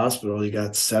at this hospital, you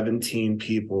got 17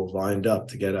 people lined up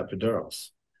to get epidurals.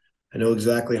 I know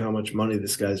exactly how much money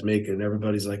this guy's making. And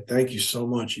everybody's like, thank you so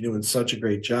much. You're doing such a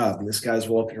great job. And this guy's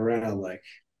walking around like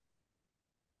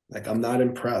I'm not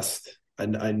impressed.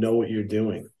 I know what you're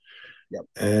doing. Yep.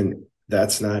 And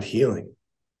that's not healing.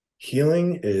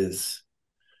 Healing is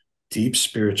deep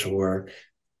spiritual work,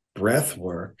 breath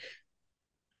work,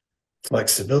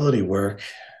 flexibility work,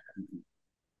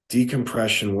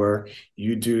 decompression work.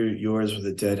 You do yours with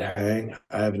a dead hang.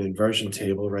 I have an inversion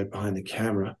table right behind the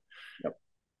camera. Yep.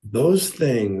 Those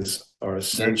things are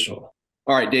essential.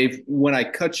 All right, Dave, when I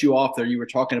cut you off there, you were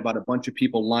talking about a bunch of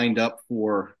people lined up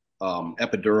for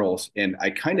epidurals, and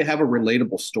I kind of have a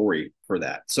relatable story for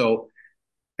that. So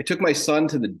I took my son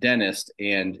to the dentist,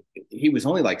 and he was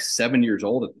only like 7 years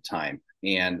old at the time.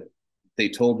 And they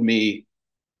told me,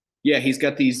 yeah, he's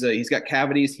got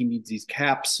cavities. He needs these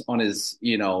caps on his,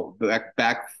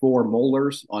 back 4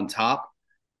 molars on top.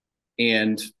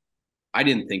 And I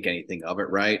didn't think anything of it,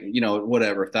 right?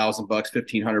 Whatever, $1,000,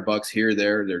 $1,500 here,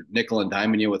 there, they're nickel and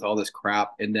diming you with all this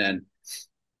crap. And then,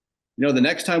 the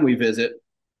next time we visit,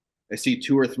 I see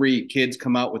 2 or 3 kids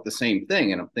come out with the same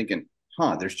thing. And I'm thinking,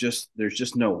 there's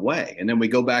just no way. And then we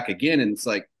go back again, and it's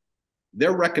like,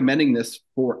 they're recommending this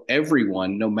for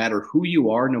everyone, no matter who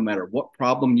you are, no matter what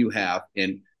problem you have.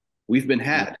 And we've been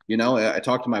had, I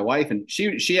talked to my wife, and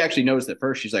she actually noticed at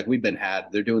first. She's like, we've been had.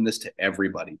 They're doing this to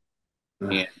everybody.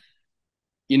 And,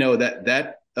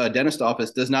 that dentist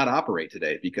office does not operate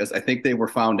today because I think they were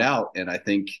found out. And I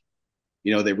think,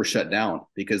 they were shut down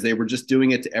because they were just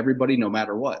doing it to everybody, no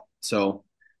matter what. So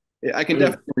I can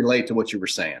definitely relate to what you were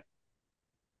saying.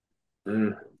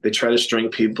 They try to string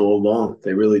people along.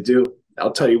 They really do.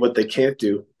 I'll tell you what they can't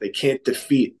do. They can't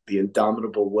defeat the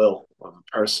indomitable will of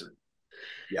a person.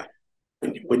 Yeah.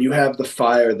 When you have the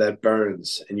fire that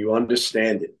burns and you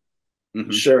understand it,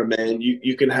 sure, man,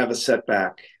 you can have a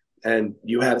setback. And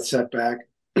you had a setback.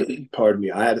 Pardon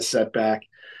me. I had a setback.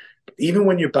 Even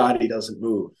when your body doesn't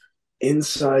move,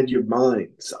 inside your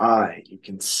mind's eye, you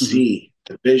can see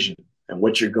the vision and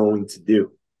what you're going to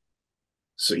do.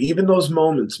 So even those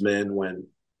moments, man, when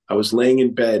I was laying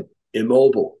in bed,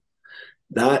 immobile,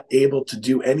 not able to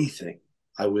do anything,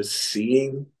 I was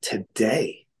seeing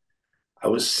today. I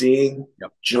was seeing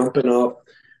jumping up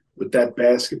with that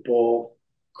basketball,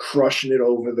 crushing it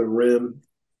over the rim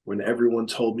when everyone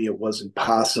told me it wasn't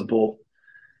possible.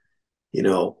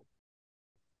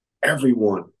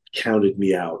 Everyone counted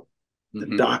me out.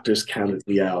 The doctors counted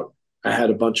me out. I had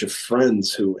a bunch of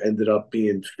friends who ended up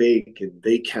being fake, and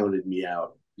they counted me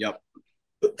out. Yep.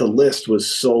 But the list was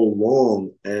so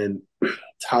long, and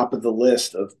top of the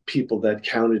list of people that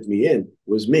counted me in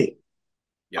was me.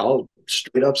 Yep. I'll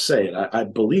straight up say it. I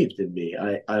believed in me.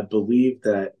 I believed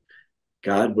that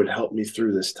God would help me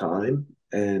through this time.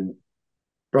 And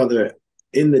brother,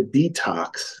 in the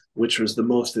detox, which was the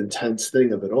most intense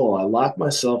thing of it all, I locked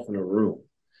myself in a room.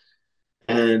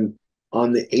 And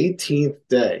on the 18th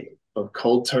day of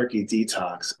cold turkey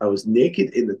detox, I was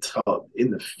naked in the tub,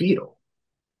 in the fetal,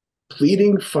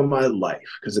 pleading for my life.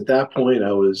 Because at that point,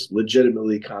 I was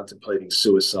legitimately contemplating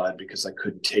suicide because I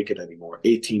couldn't take it anymore.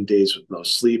 18 days with no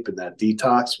sleep, and that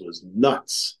detox was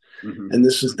nuts. And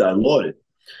this was diluted.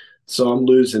 So I'm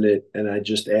losing it. And I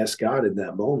just asked God in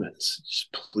that moment,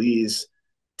 just please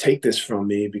take this from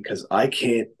me because I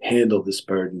can't handle this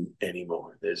burden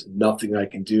anymore. There's nothing I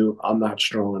can do. I'm not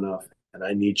strong enough, and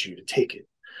I need you to take it.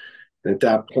 And at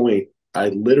that point, I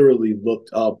literally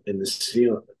looked up in the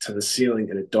ceiling to the ceiling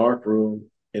in a dark room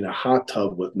in a hot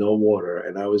tub with no water,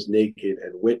 and I was naked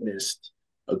and witnessed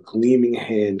a gleaming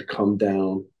hand come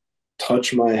down,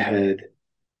 touch my head,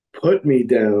 put me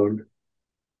down,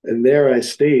 and there I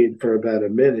stayed for about a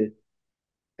minute.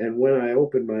 And when I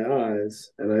opened my eyes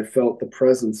and I felt the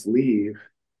presence leave,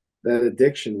 that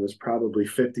addiction was probably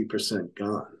 50%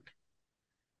 gone.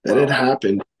 That had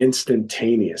happened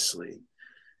instantaneously.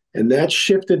 And that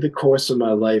shifted the course of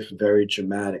my life very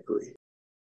dramatically.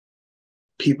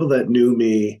 People that knew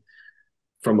me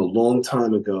from a long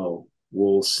time ago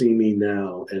will see me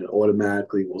now and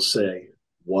automatically will say,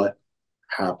 "What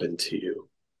happened to you?"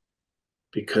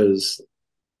 Because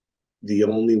the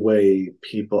only way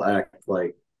people act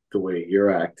like the way you're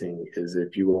acting is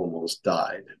if you almost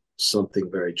died.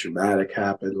 Something very dramatic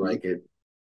happened, like it.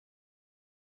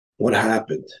 What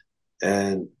happened?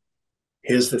 And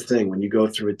here's the thing, when you go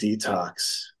through a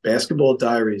detox, Basketball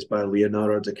Diaries by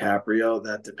Leonardo DiCaprio,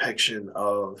 that depiction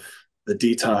of the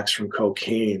detox from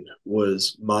cocaine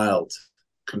was mild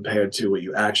compared to what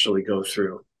you actually go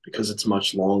through because it's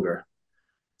much longer.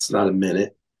 It's not a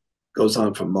minute. It goes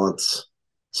on for months,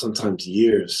 sometimes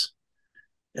years,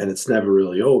 and it's never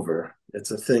really over.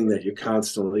 It's a thing that you're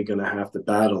constantly going to have to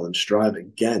battle and strive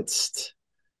against.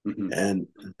 And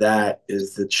that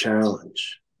is the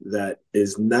challenge that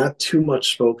is not too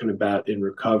much spoken about in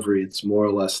recovery. It's more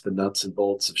or less the nuts and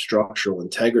bolts of structural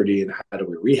integrity and how do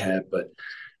we rehab. But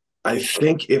I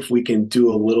think if we can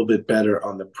do a little bit better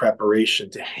on the preparation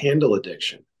to handle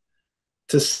addiction,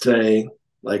 to say,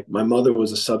 like, my mother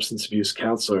was a substance abuse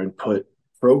counselor and put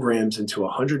programs into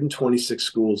 126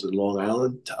 schools in Long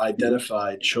Island to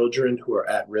identify children who are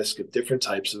at risk of different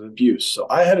types of abuse. So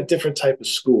I had a different type of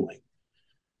schooling.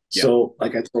 So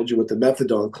like I told you with the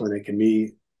methadone clinic and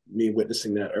me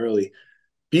witnessing that early,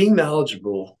 being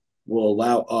knowledgeable will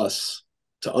allow us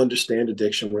to understand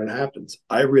addiction when it happens.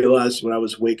 I realized when I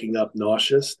was waking up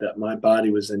nauseous that my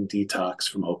body was in detox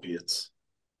from opiates.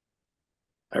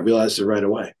 I realized it right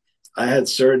away. I had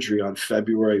surgery on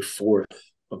February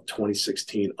 4th of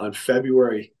 2016. On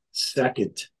February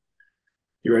 2nd,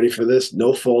 you ready for this?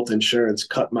 No fault insurance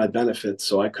cut my benefits,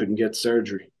 so I couldn't get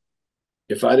surgery.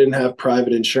 If I didn't have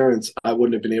private insurance, I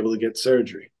wouldn't have been able to get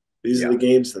surgery. These are the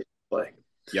games that I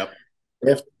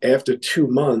play. After 2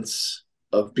 months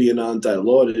of being on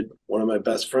Dilaudid, one of my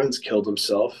best friends killed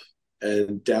himself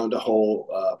and downed a whole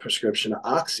prescription of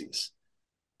oxys.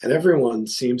 And everyone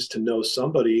seems to know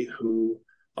somebody who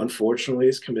unfortunately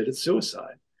has committed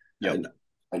suicide.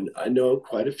 And I know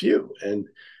quite a few. And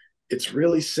it's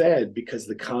really sad because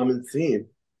the common theme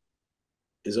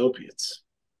is opiates.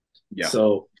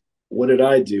 So what did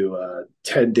I do?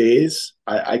 10 days,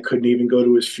 I couldn't even go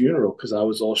to his funeral because I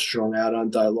was all strung out on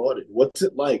Dilaudid. What's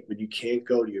it like when you can't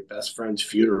go to your best friend's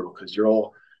funeral because you're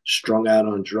all strung out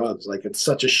on drugs? Like, it's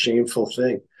such a shameful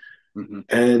thing.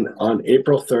 And on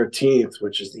April 13th,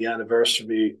 which is the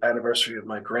anniversary of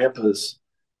my grandpa's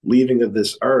leaving of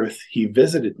this earth, he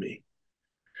visited me.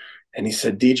 And he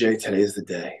said, "DJ, today's the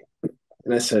day."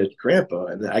 And I said, "Grandpa,"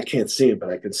 and I can't see him, but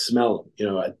I can smell him. You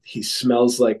know, he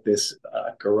smells like this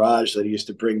garage that he used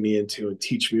to bring me into and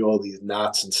teach me all these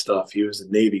knots and stuff. He was a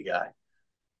Navy guy.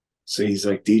 So he's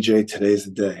like, "DJ, today's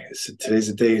the day." I said, "Today's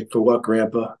the day for what,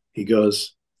 Grandpa?" He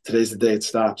goes, "Today's the day it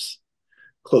stops.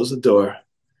 Close the door.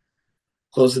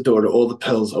 Close the door to all the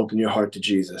pills. Open your heart to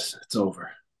Jesus. It's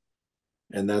over."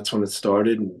 And that's when it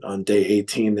started. And on day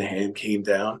 18, the hand came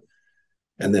down.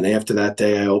 And then after that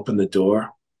day, I opened the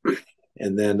door.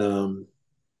 And then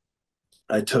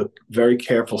I took very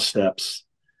careful steps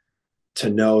to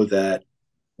know that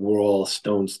we're all a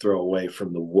stone's throw away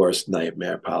from the worst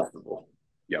nightmare possible.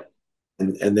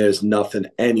 And there's nothing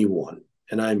anyone,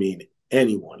 and I mean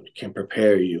anyone, can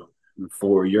prepare you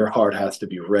for. Your heart has to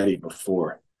be ready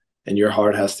before. And your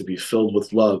heart has to be filled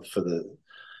with love for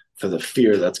the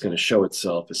fear that's going to show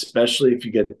itself, especially if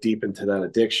you get deep into that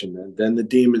addiction. And then the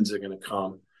demons are going to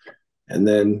come. And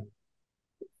then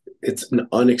it's an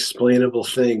unexplainable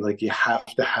thing. Like, you have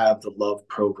to have the love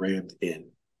programmed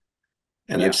in.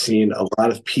 And I've seen a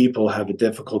lot of people have a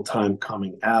difficult time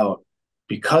coming out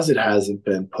because it hasn't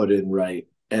been put in right.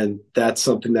 And that's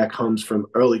something that comes from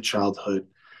early childhood.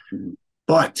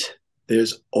 But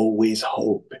there's always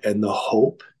hope. And the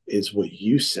hope is what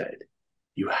you said.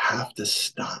 You have to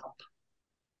stop.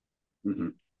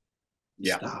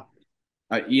 Stop.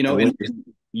 You know, and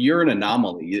you're an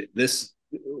anomaly.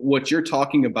 What you're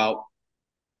talking about,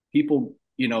 people,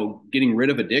 you know, getting rid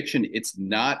of addiction, it's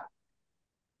not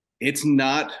It's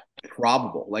not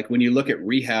probable. Like when you look at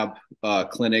rehab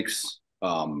clinics,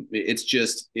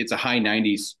 it's a high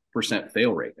 90%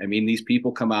 fail rate. I mean, these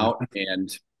people come out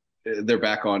and they're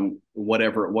back on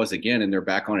whatever it was again, and they're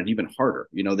back on it even harder.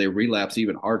 They relapse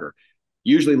even harder,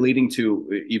 usually leading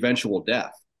to eventual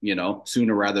death,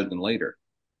 sooner rather than later.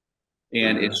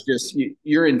 And it's just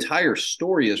your entire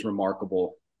story is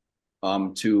remarkable.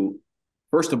 To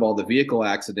first of all, the vehicle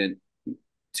accident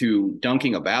to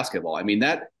dunking a basketball. I mean,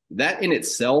 that in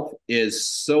itself is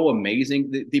so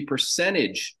amazing. The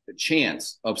percentage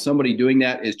chance of somebody doing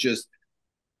that is just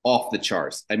off the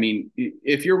charts. I mean,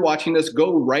 if you're watching this,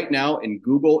 go right now and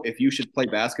Google if you should play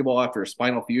basketball after a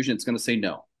spinal fusion. It's going to say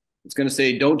no. It's going to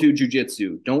say don't do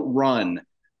jujitsu, don't run,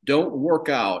 don't work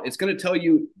out. It's going to tell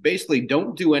you basically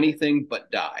don't do anything but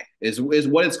die is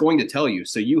what it's going to tell you.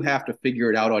 So you have to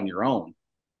figure it out on your own.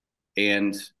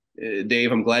 And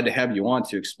Dave, I'm glad to have you on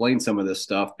to explain some of this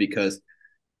stuff, because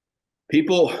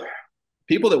people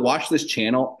that watch this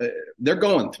channel, they're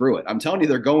going through it. I'm telling you,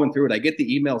 they're going through it. I get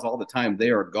the emails all the time. They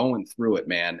are going through it,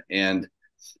 man. And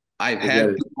I've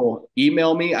had people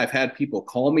email me. I've had people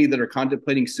call me that are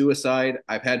contemplating suicide.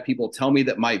 I've had people tell me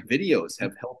that my videos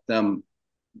have helped them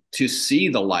to see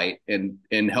the light and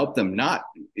help them not,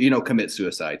 commit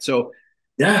suicide. So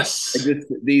yes,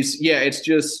 it's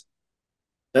just,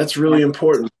 that's really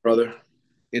important, brother.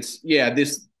 This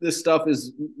stuff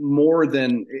is more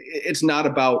than, it's not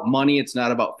about money. It's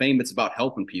not about fame. It's about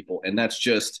helping people. And that's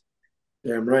just,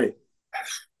 damn right,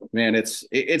 man.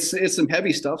 It's some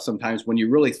heavy stuff sometimes when you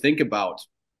really think about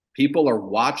people are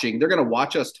watching. They're going to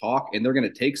watch us talk and they're going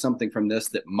to take something from this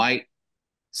that might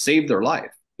save their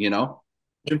life,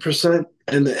 100%.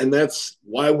 And that's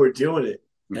why we're doing it.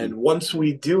 Mm-hmm. And once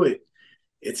we do it,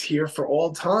 it's here for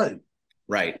all time.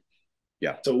 Right.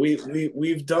 Yeah. So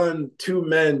we've done, two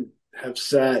men have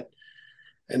sat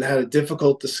and had a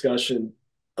difficult discussion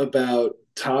about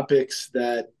topics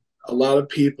that a lot of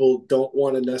people don't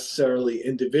want to necessarily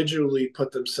individually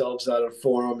put themselves out of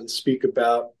forum and speak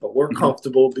about, but we're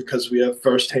comfortable because we have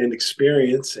firsthand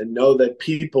experience and know that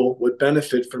people would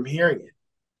benefit from hearing it.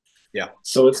 Yeah.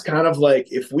 So it's kind of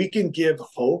like, if we can give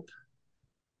hope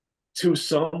to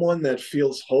someone that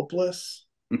feels hopeless,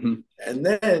 and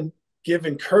then give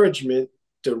encouragement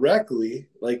directly,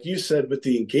 like you said, with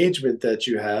the engagement that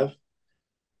you have,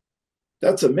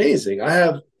 that's amazing. I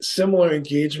have similar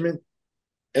engagement,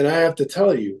 and I have to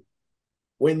tell you,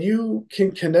 when you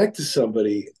can connect to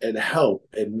somebody and help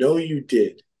and know you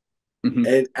did,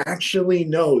 and actually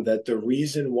know that the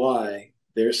reason why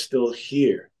they're still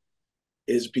here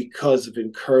is because of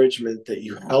encouragement that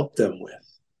you helped them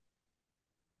with,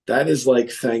 that is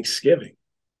like Thanksgiving.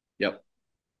 Yep.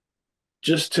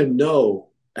 Just to know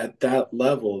at that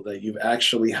level that you've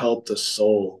actually helped a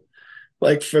soul.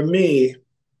 Like for me,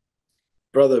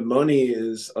 brother, money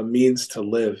is a means to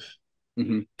live,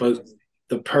 but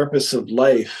the purpose of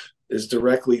life is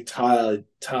directly tied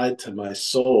to my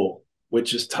soul,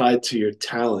 which is tied to your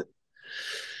talent.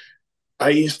 I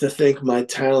used to think my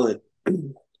talent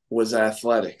was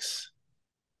athletics.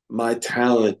 My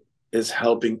talent is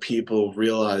helping people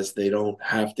realize they don't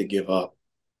have to give up.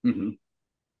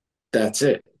 That's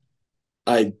it.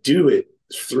 I do it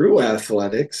through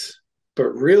athletics, but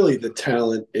really the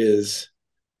talent is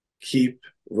keep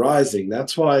rising.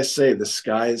 That's why I say the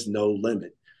sky is no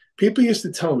limit. People used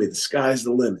to tell me the sky's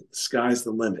the limit, the sky's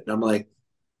the limit. And I'm like,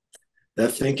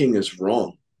 that thinking is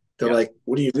wrong. They're like,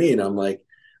 what do you mean? I'm like,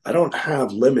 I don't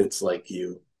have limits like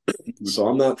you. So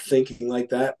I'm not thinking like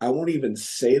that. I won't even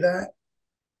say that.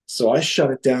 So I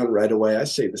shut it down right away. I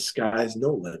say the sky's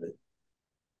no limit.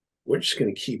 We're just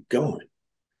going to keep going.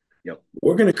 Yep.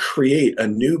 We're going to create a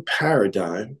new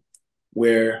paradigm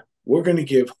where we're going to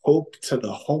give hope to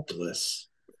the hopeless,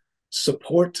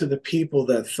 support to the people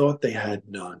that thought they had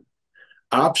none,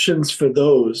 options for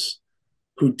those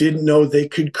who didn't know they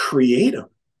could create them.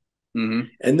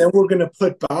 And then we're going to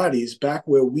put bodies back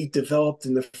where we developed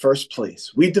in the first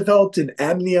place. We developed an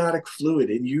amniotic fluid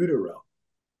in utero.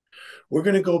 We're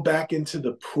going to go back into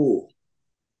the pool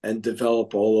and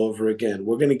develop all over again.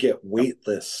 We're going to get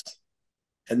weightless.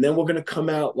 And then we're going to come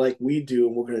out like we do,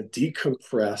 and we're going to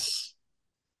decompress,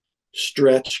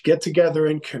 stretch, get together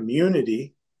in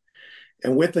community.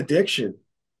 And with addiction,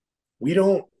 we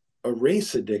don't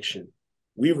erase addiction.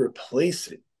 We replace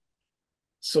it.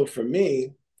 So for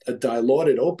me, a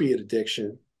dilaudid opiate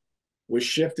addiction was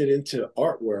shifted into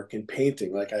artwork and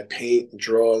painting. Like I paint and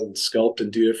draw and sculpt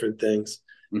and do different things.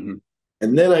 And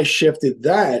then I shifted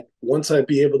that, once I'd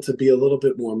be able to be a little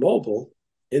bit more mobile,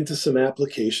 into some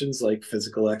applications like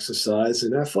physical exercise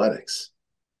and athletics.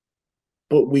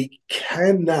 But we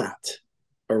cannot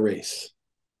erase.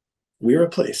 we're a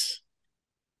place.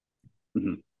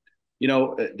 Mm-hmm. You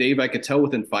know, Dave, I could tell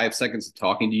within 5 seconds of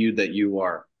talking to you that you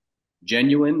are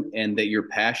genuine and that your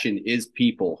passion is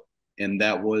people. And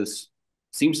that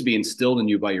seems to be instilled in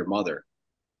you by your mother.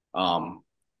 And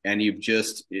you've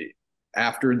just,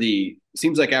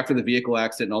 seems like after the vehicle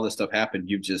accident and all this stuff happened,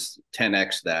 you just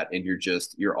 10x that, and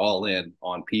you're all in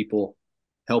on people,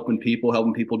 helping people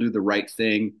do the right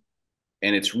thing.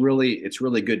 And it's really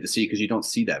good to see, because you don't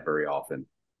see that very often.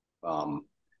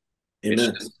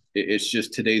 It's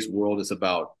just today's world is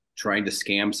about trying to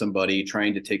scam somebody,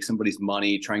 trying to take somebody's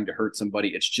money, trying to hurt somebody.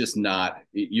 It's just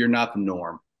you're not the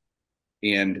norm.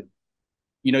 And,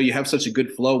 you know, you have such a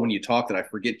good flow when you talk that I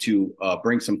forget to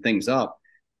bring some things up.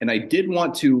 And I did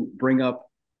want to bring up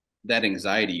that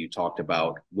anxiety you talked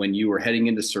about when you were heading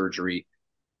into surgery,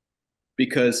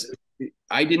 because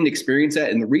I didn't experience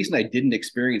that. And the reason I didn't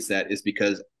experience that is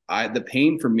because the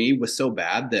pain for me was so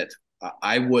bad that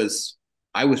I was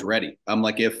ready. I'm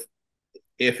like, if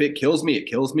it kills me, it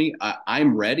kills me.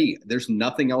 I'm ready. There's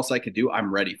nothing else I could do.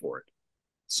 I'm ready for it.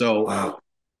 So wow.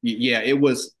 Yeah,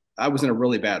 I was in a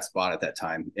really bad spot at that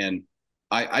time. And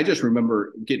I just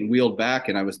remember getting wheeled back,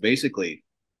 and I was basically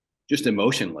just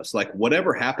emotionless. Like,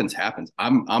 whatever happens, happens.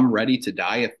 I'm ready to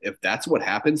die. If that's what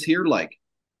happens here, like,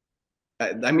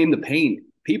 I mean, the pain,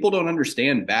 people don't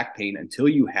understand back pain until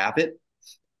you have it.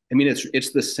 I mean,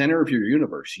 it's the center of your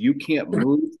universe. You can't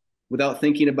move without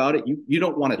thinking about it. You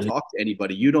don't want to talk to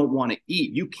anybody. You don't want to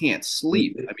eat. You can't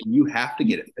sleep. I mean, you have to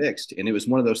get it fixed. And it was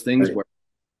one of those things where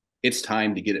it's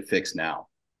time to get it fixed now.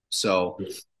 So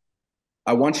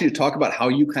I want you to talk about how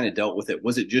you kind of dealt with it.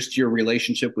 Was it just your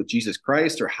relationship with Jesus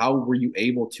Christ, or how were you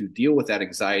able to deal with that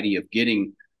anxiety of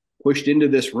getting pushed into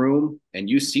this room and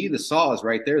you see the saws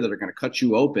right there that are going to cut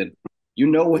you open? You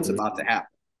know what's about to happen.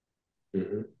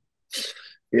 Mm-hmm.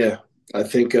 Yeah, I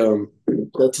think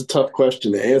that's a tough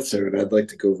question to answer, and I'd like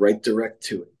to go right direct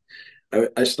to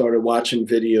it. I started watching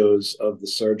videos of the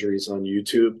surgeries on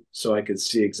YouTube so I could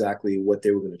see exactly what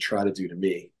they were going to try to do to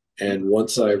me. And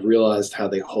once I realized how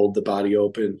they hold the body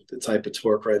open, the type of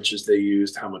torque wrenches they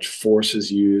used, how much force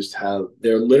is used, how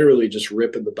they're literally just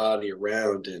ripping the body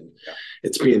around, and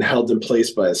it's being held in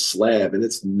place by a slab, and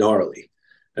it's gnarly.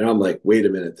 And I'm like, wait a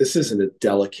minute, this isn't a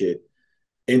delicate,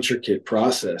 intricate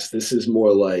process. This is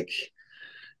more like,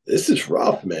 this is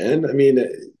rough, man. I mean,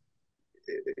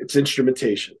 it's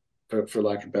instrumentation, for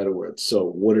lack of better words. So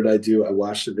what did I do? I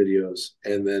watched the videos,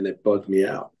 and then it bugged me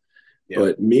out. Yeah.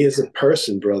 But me as a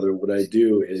person, brother, what I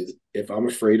do is, if I'm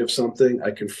afraid of something,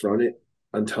 I confront it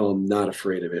until I'm not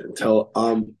afraid of it, until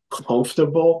I'm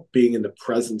comfortable being in the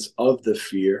presence of the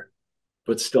fear,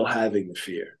 but still having the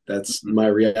fear. That's my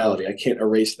reality. I can't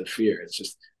erase the fear.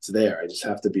 It's there. I just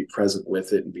have to be present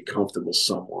with it and be comfortable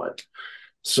somewhat.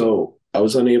 So I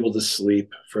was unable to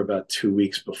sleep for about 2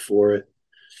 weeks before it,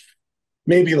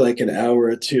 maybe like an hour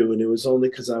or two. And it was only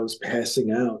because I was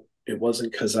passing out. It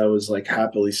wasn't because I was like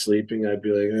happily sleeping. I'd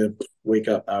be like, wake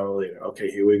up hour later. Okay,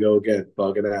 here we go again,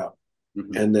 bugging out.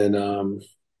 And then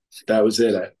that was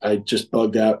it. I just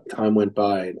bugged out. Time went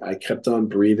by. I kept on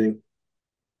breathing.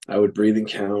 I would breathe and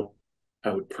count.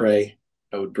 I would pray.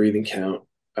 I would breathe and count.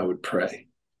 I would pray.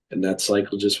 And that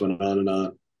cycle just went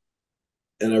on.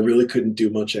 And I really couldn't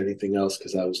do much anything else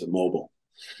because I was immobile.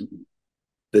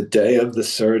 The day of the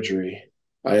surgery,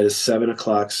 I had a 7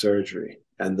 o'clock surgery,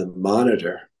 and the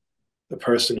monitor, the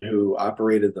person who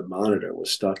operated the monitor,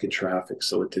 was stuck in traffic,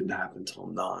 so it didn't happen until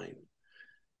 9.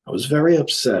 I was very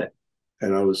upset,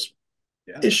 and I was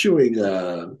issuing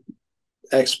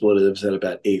expletives at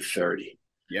about 8:30.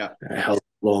 Yeah, I held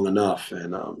long enough,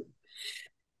 and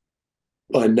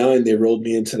by 9 they rolled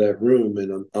me into that room,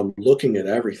 and I'm looking at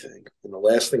everything. And the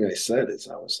last thing I said is,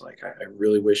 I was like, I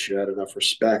really wish you had enough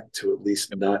respect to at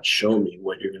least not show me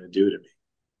what you're going to do to me.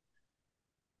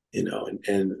 You know,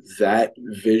 and that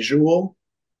visual,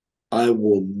 I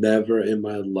will never in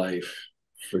my life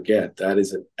forget.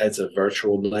 It's a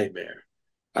virtual nightmare.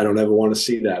 I don't ever want to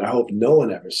see that. I hope no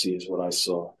one ever sees what I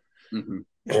saw.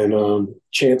 And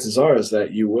chances are is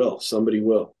that somebody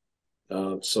will.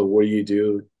 So what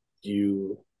do?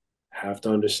 You have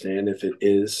to understand, if it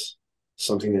is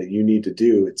something that you need to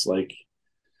do, it's like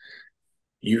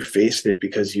you faced it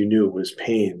because you knew it was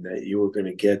pain, that you were going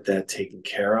to get that taken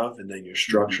care of, and then your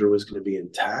structure was going to be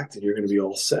intact, and you're going to be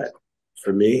all set.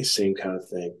 For me, same kind of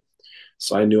thing.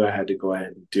 So I knew I had to go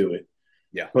ahead and do it.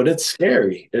 Yeah. But it's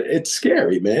scary. It's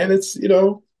scary, man. It's,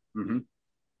 they're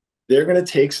going to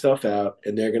take stuff out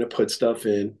and they're going to put stuff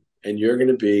in, and you're going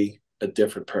to be a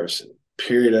different person.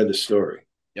 Period. End of story.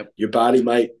 Yep. Your body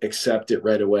might accept it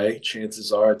right away.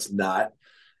 Chances are it's not.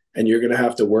 And you're going to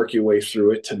have to work your way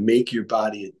through it to make your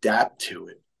body adapt to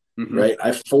it. right?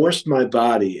 I forced my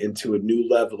body into a new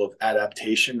level of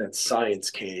adaptation that science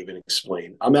can't even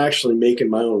explain. I'm actually making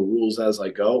my own rules as I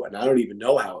go, and I don't even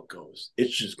know how it goes.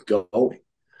 It's just going.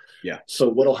 Yeah. So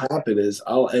what'll happen is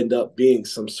I'll end up being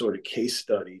some sort of case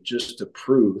study just to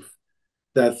prove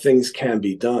that things can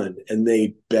be done. And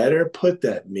they better put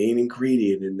that main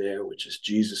ingredient in there, which is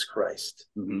Jesus Christ.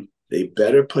 They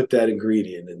better put that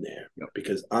ingredient in there,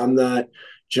 because I'm not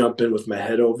jumping with my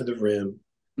head over the rim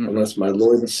unless my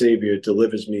Lord and Savior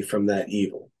delivers me from that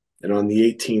evil. And on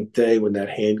the 18th day, when that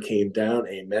hand came down,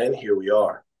 amen, here we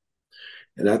are.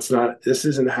 And this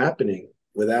isn't happening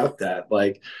without that.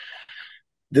 Like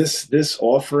this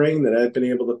offering that I've been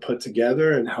able to put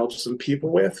together and help some people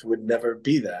with would never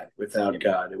be that without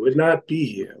God. It would not be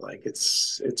here. Like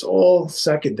it's all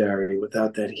secondary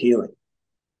without that healing.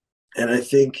 And I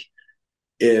think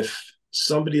if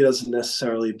somebody doesn't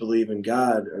necessarily believe in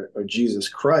God or Jesus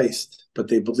Christ, but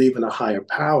they believe in a higher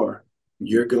power,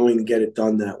 you're going to get it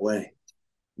done that way.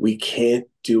 We can't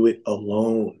do it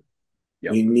alone.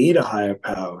 We need a higher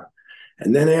power.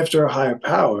 And then after a higher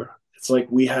power, it's like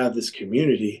we have this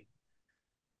community.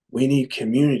 We need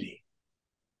community.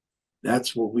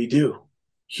 That's what we do.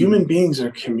 Human beings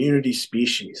are community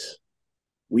species.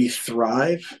 We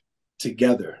thrive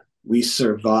together. We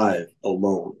survive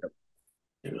alone.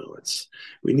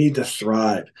 We need to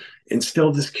thrive,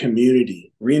 instill this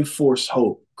community, reinforce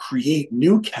hope, create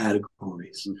new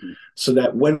categories so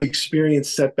that when we experience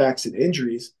setbacks and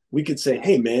injuries, we could say,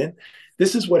 hey, man,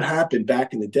 this is what happened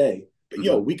back in the day.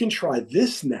 But we can try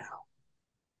this now.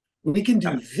 We can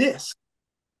do this.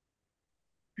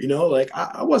 Like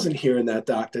I wasn't hearing that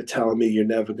doctor telling me you're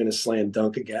never going to slam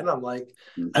dunk again. I'm like,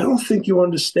 I don't think you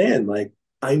understand. Like,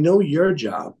 I know your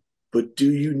job, but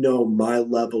do you know my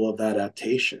level of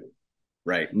adaptation?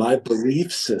 Right. My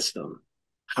belief system,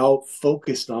 how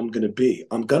focused I'm going to be.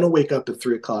 I'm going to wake up at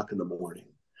 3:00 in the morning.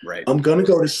 Right. I'm going to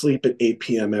go to sleep at 8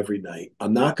 p.m. every night.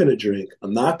 I'm not going to drink.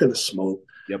 I'm not going to smoke.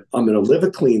 I'm going to live a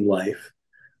clean life.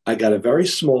 I got a very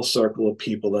small circle of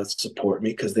people that support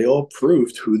me because they all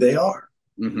proved who they are.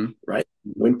 Right.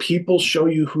 When people show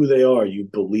you who they are, you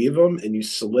believe them and you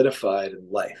solidify it in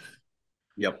life.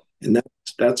 And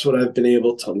that's what I've been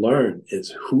able to learn, is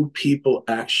who people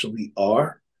actually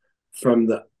are from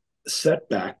the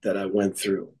setback that I went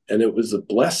through. And it was a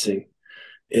blessing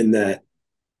in that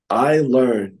I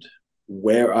learned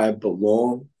where I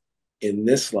belong in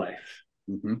this life.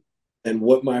 And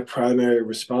what my primary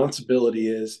responsibility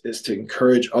is to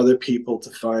encourage other people to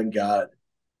find God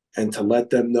and to let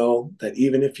them know that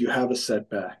even if you have a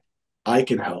setback, I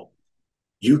can help.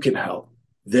 You can help.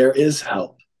 There is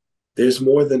help. There's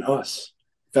more than us.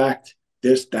 In fact,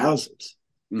 there's thousands.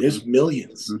 There's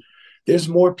millions. There's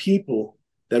more people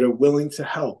that are willing to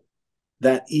help,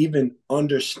 that even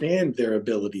understand their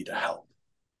ability to help.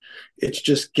 It's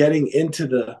just getting into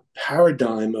the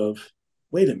paradigm of,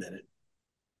 wait a minute,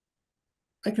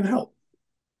 I can help.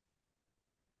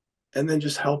 And then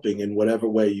just helping in whatever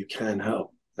way you can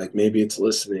help. Like maybe it's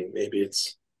listening, maybe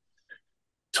it's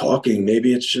talking,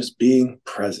 maybe it's just being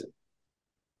present.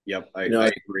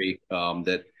 I agree.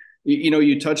 That,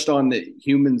 you touched on that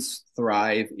humans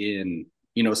thrive in,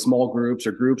 small groups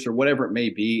or whatever it may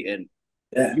be. And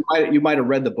you might have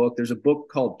read the book. There's a book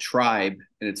called Tribe,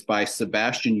 and it's by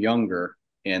Sebastian Junger,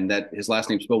 and that his last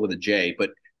name's spelled with a J, but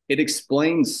it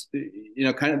explains,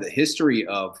 kind of the history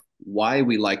of why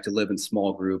we like to live in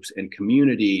small groups and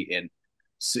community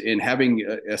and having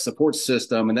a support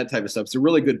system and that type of stuff. It's a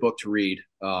really good book to read.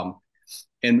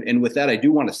 And with that, I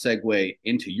do want to segue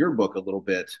into your book a little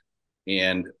bit,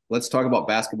 and let's talk about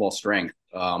basketball strength.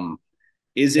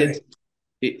 Is it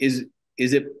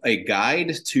a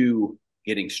guide to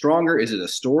getting stronger? Is it a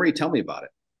story? Tell me about it.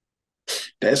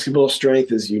 Basketball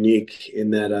strength is unique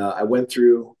in that I went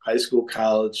through high school,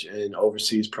 college, and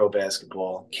overseas pro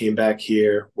basketball, came back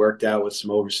here, worked out with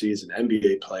some overseas and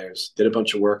NBA players, did a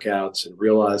bunch of workouts, and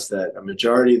realized that a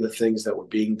majority of the things that were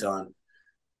being done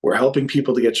were helping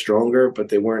people to get stronger, but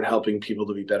they weren't helping people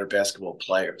to be better basketball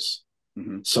players.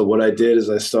 So what I did is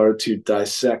I started to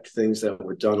dissect things that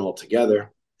were done all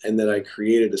together, and then I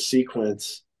created a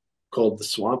sequence called the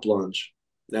swamp lunge.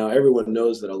 Now, everyone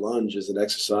knows that a lunge is an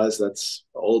exercise that's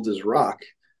old as rock,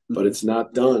 but it's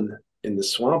not done in the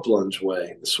swamp lunge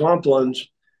way. The swamp lunge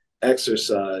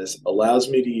exercise allows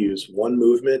me to use one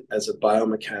movement as a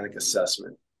biomechanic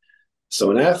assessment. So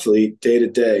an athlete, day to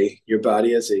day, your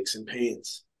body has aches and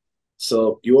pains.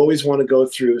 So you always want to go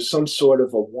through some sort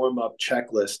of a warm-up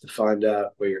checklist to find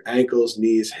out where your ankles,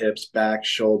 knees, hips, back,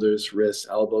 shoulders, wrists,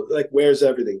 elbows, like where's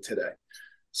everything today.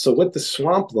 So with the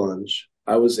swamp lunge,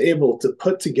 I was able to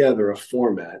put together a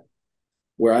format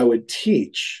where I would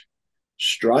teach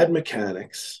stride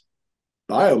mechanics,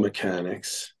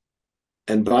 biomechanics,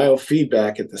 and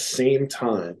biofeedback at the same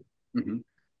time,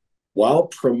 while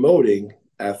promoting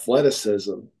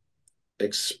athleticism,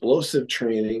 explosive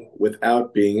training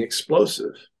without being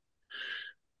explosive.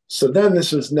 So then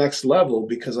this was next level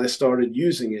because I started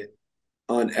using it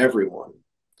on everyone.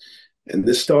 And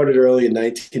this started early in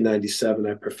 1997.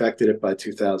 I perfected it by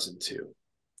 2002.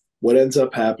 What ends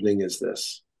up happening is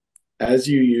this. As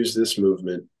you use this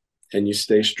movement and you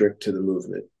stay strict to the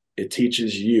movement, it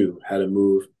teaches you how to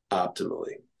move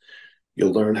optimally.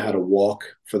 You'll learn how to walk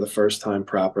for the first time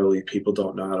properly. People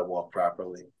don't know how to walk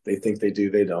properly. They think they do,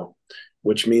 they don't,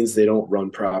 which means they don't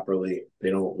run properly. They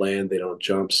don't land, they don't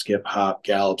jump, skip, hop,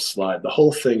 gallop, slide. The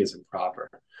whole thing is improper.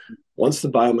 Once the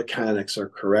biomechanics are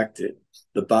corrected,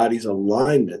 the body's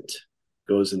alignment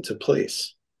goes into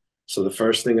place. So the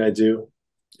first thing I do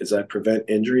is I prevent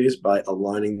injuries by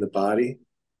aligning the body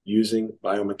using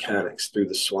biomechanics through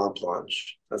the swamp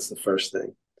lunge. That's the first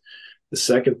thing. The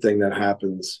second thing that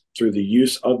happens through the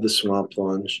use of the swamp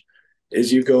lunge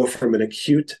is you go from an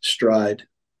acute stride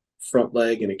front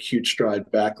leg and acute stride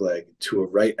back leg to a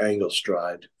right angle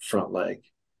stride front leg,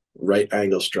 right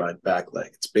angle stride back leg.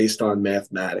 It's based on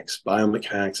mathematics.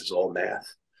 Biomechanics is all math.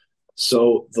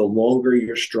 So the longer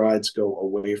your strides go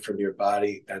away from your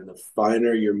body and the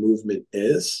finer your movement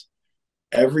is,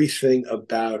 everything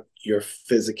about your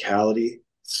physicality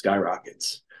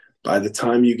skyrockets. By the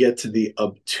time you get to the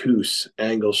obtuse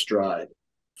angle stride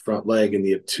front leg and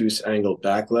the obtuse angle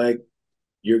back leg,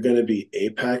 you're going to be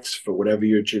apex for whatever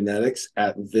your genetics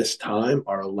at this time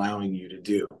are allowing you to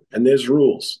do. And there's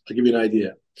rules. I'll give you an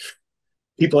idea.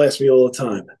 People ask me all the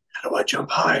time, how do I jump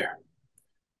higher?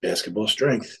 Basketball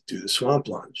strength, do the swamp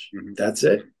lunge. That's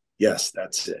it. Yes,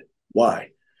 that's it. Why?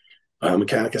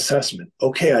 Biomechanic assessment.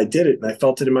 Okay, I did it and I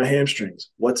felt it in my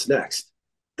hamstrings. What's next?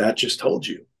 That just told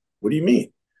you. What do you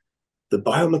mean? The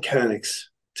biomechanics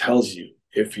tells you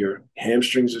if your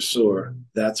hamstrings are sore,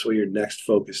 that's where your next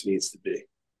focus needs to be.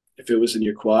 If it was in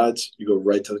your quads, you go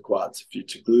right to the quads. If you're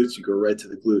to glutes, you go right to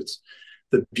the glutes.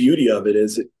 The beauty of it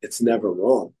is it's never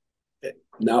wrong.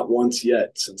 Not once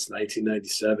yet since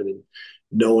 1997, and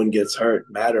no one gets hurt.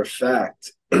 Matter of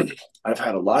fact, I've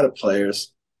had a lot of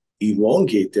players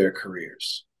elongate their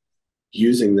careers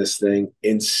using this thing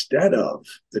instead of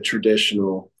the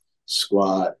traditional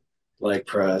squat, leg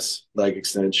press, leg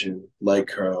extension, leg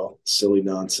curl, silly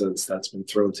nonsense that's been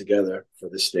thrown together for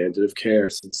the standard of care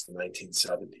since the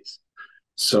 1970s.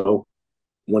 So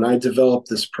when I developed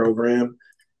this program,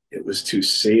 it was to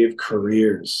save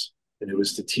careers, and it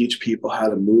was to teach people how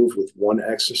to move with one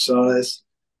exercise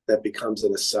that becomes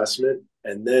an assessment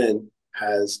and then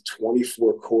has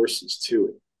 24 courses to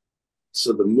it.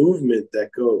 So the movement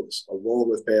that goes along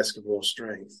with basketball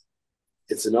strength,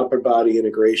 it's an upper body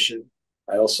integration.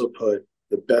 I also put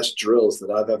the best drills that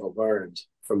I've ever learned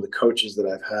from the coaches that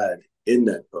I've had in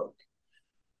that book,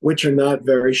 which are not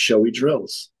very showy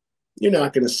drills. You're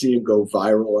not going to see them go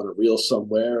viral on a reel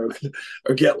somewhere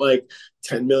or get like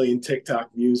 10 million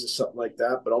TikTok views or something like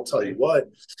that. But I'll tell you what,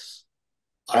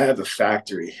 I have a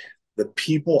factory. The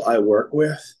people I work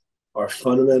with are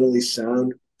fundamentally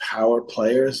sound power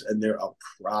players, and they're a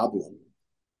problem.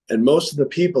 And most of the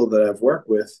people that I've worked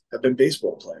with have been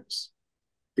baseball players.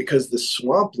 Because the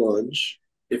swamp lunge,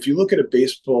 if you look at a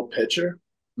baseball pitcher,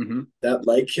 that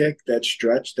leg kick, that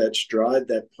stretch, that stride,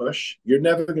 that push, you're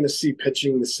never going to see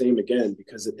pitching the same again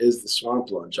because it is the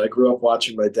swamp lunge. I grew up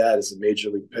watching my dad as a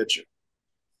major league pitcher.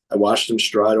 I watched him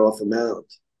stride off a mound.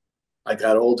 I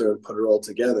got older and put it all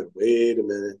together. Wait a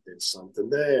minute, there's something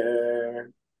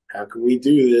there. How can we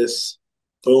do this?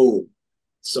 Boom.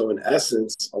 So in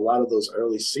essence, a lot of those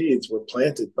early seeds were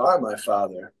planted by my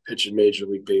father pitching Major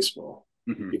League Baseball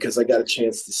because I got a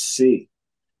chance to see.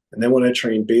 And then when I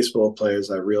trained baseball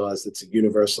players, I realized it's a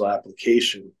universal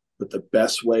application, but the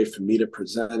best way for me to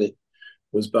present it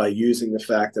was by using the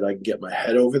fact that I can get my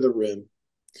head over the rim,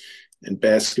 and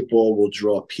basketball will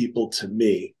draw people to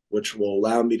me, which will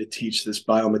allow me to teach this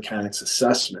biomechanics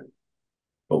assessment.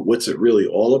 But what's it really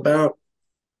all about?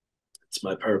 It's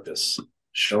my purpose,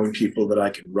 showing people that I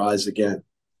can rise again.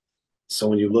 So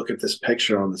when you look at this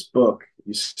picture on this book,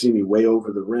 you see me way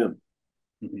over the rim.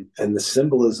 And the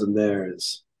symbolism there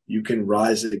is you can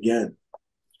rise again.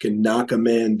 You can knock a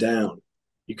man down.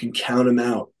 You can count him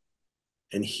out,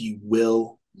 and he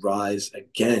will rise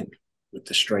again with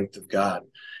the strength of God.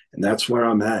 And that's where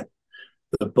I'm at.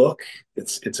 The book,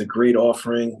 it's a great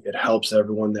offering. It helps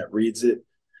everyone that reads it.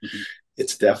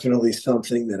 It's definitely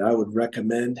something that I would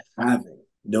recommend having,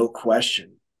 no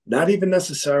question. Not even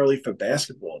necessarily for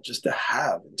basketball, just to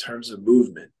have in terms of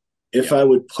movement. If I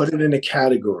would put it in a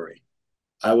category,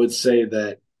 I would say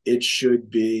that it should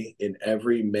be in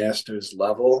every master's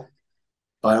level,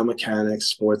 biomechanics,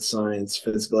 sports science,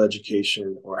 physical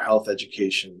education, or health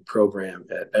education program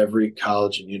at every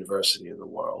college and university in the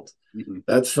world. Mm-hmm.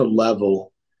 That's the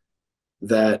level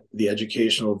that the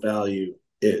educational value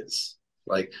is.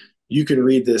 Like, you can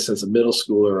read this as a middle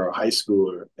schooler or a high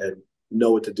schooler and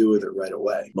know what to do with it right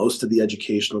away. Most of the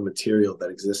educational material that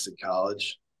exists in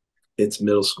college, it's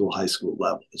middle school, high school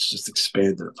level. It's just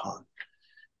expanded upon.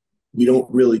 We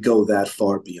don't really go that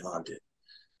far beyond it.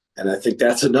 And I think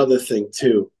that's another thing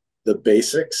too. The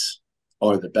basics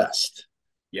are the best.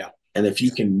 Yeah. And if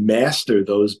you can master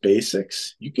those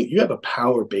basics, you have a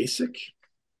power basic,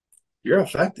 you're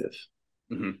effective.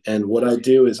 Mm-hmm. And what I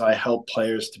do is I help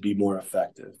players to be more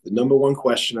effective. The number one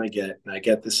question I get, and I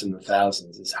get this in the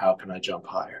thousands, is how can I jump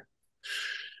higher?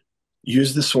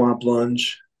 Use the swamp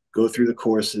lunge, go through the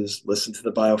courses, listen to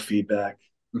the biofeedback,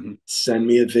 mm-hmm. send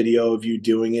me a video of you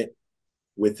doing it.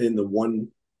 Within the 1-2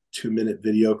 minute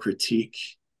video critique,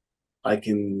 I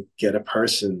can get a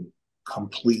person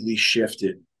completely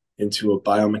shifted into a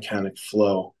biomechanic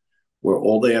flow where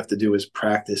all they have to do is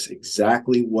practice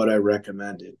exactly what I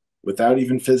recommended without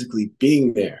even physically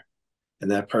being there.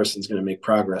 And that person's going to make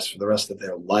progress for the rest of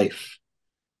their life.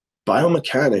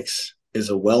 Biomechanics is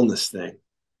a wellness thing.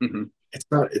 Mm-hmm.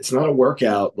 It's not a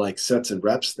workout like sets and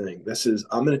reps thing. This is,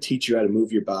 I'm going to teach you how to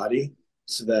move your body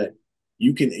so that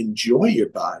you can enjoy your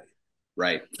body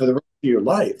right for the rest of your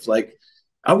life. Like,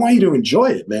 I want you to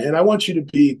enjoy it, man. I want you to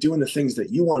be doing the things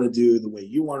that you want to do, the way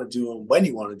you want to do them, when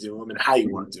you want to do them, and how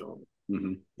you want to do them.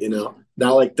 Mm-hmm. You know,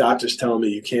 not like doctors telling me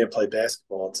you can't play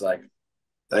basketball. It's like,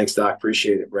 thanks, doc.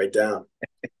 Appreciate it. Write down.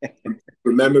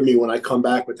 Remember me when I come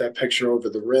back with that picture over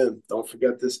the rim. Don't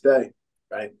forget this day.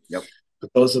 Right. Yep.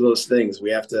 But those are those things. We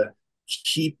have to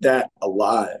keep that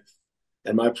alive.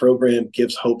 And my program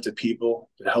gives hope to people.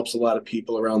 It helps a lot of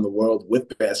people around the world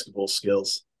with basketball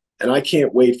skills. And I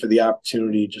can't wait for the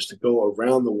opportunity just to go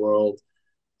around the world,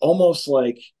 almost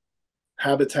like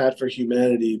Habitat for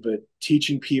Humanity, but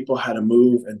teaching people how to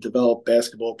move and develop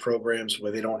basketball programs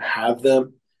where they don't have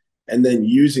them, and then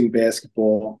using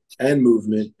basketball and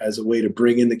movement as a way to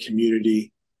bring in the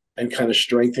community and kind of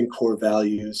strengthen core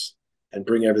values and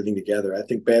bring everything together. I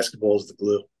think basketball is the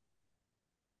glue.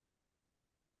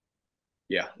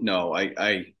 Yeah, no,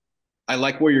 I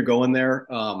like where you're going there.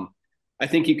 I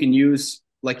think you can use,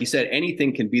 like you said,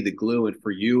 anything can be the glue. And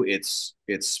for you, it's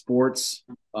sports.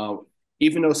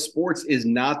 Even though sports is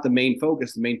not the main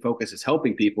focus is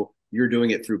helping people. You're doing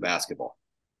it through basketball.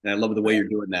 And I love the way you're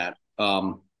doing that.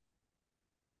 You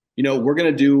know, we're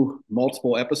going to do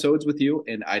multiple episodes with you,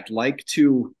 and I'd like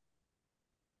to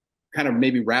kind of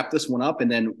maybe wrap this one up. And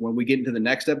then when we get into the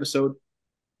next episode,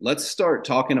 let's start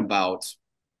talking about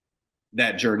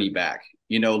that journey back.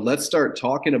 You know, let's start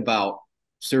talking about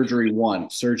surgery 1,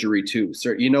 surgery 2.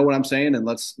 You know what I'm saying? And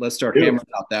let's start hammering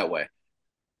out that way.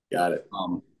 Got it.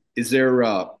 Is there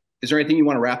anything you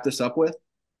want to wrap this up with?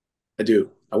 I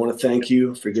do. I want to thank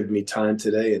you for giving me time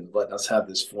today and letting us have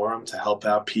this forum to help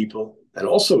out people and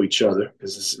also each other,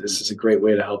 because this is a great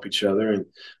way to help each other and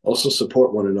also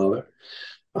support one another.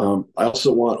 I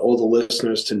also want all the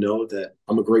listeners to know that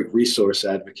I'm a great resource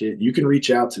advocate. You can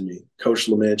reach out to me, Coach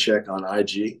Lemanczyk on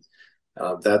IG.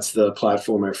 That's the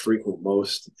platform I frequent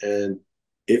most. And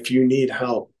if you need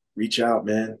help, reach out,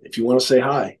 man. If you want to say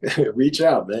hi, reach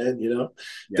out, man. You know,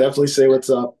 Definitely say what's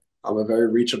up. I'm a very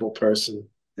reachable person,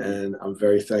 and I'm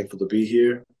very thankful to be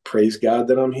here. Praise God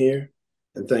that I'm here.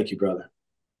 And thank you, brother.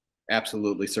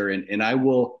 Absolutely, sir. And I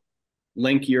will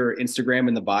link your Instagram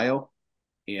in the bio.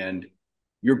 And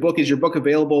is your book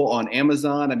available on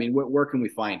Amazon? I mean, where can we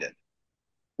find it?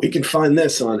 We can find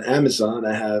this on Amazon.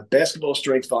 I have Basketball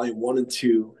Strength Volume 1 and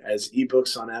 2 as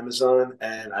ebooks on Amazon.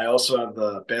 And I also have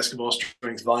the Basketball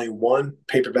Strength Volume 1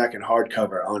 paperback and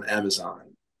hardcover on Amazon.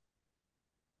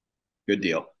 Good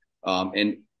deal.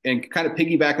 And kind of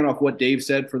piggybacking off what Dave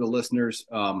said for the listeners,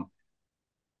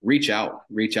 reach out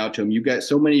to him. You guys,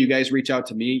 so many of you guys reach out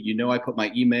to me. You know, I put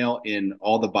my email in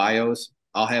all the bios.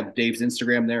 I'll have Dave's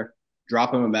Instagram there.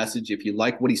 Drop him a message. If you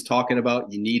like what he's talking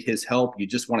about, you need his help, you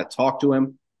just want to talk to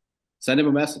him, send him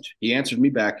a message. He answered me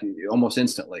back almost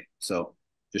instantly. So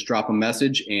just drop a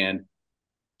message and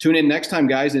tune in next time,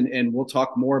 guys. And we'll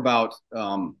talk more about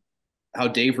how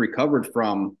Dave recovered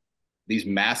from these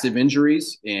massive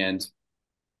injuries and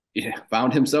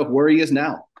found himself where he is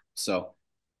now. So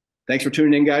thanks for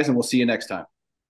tuning in, guys, and we'll see you next time.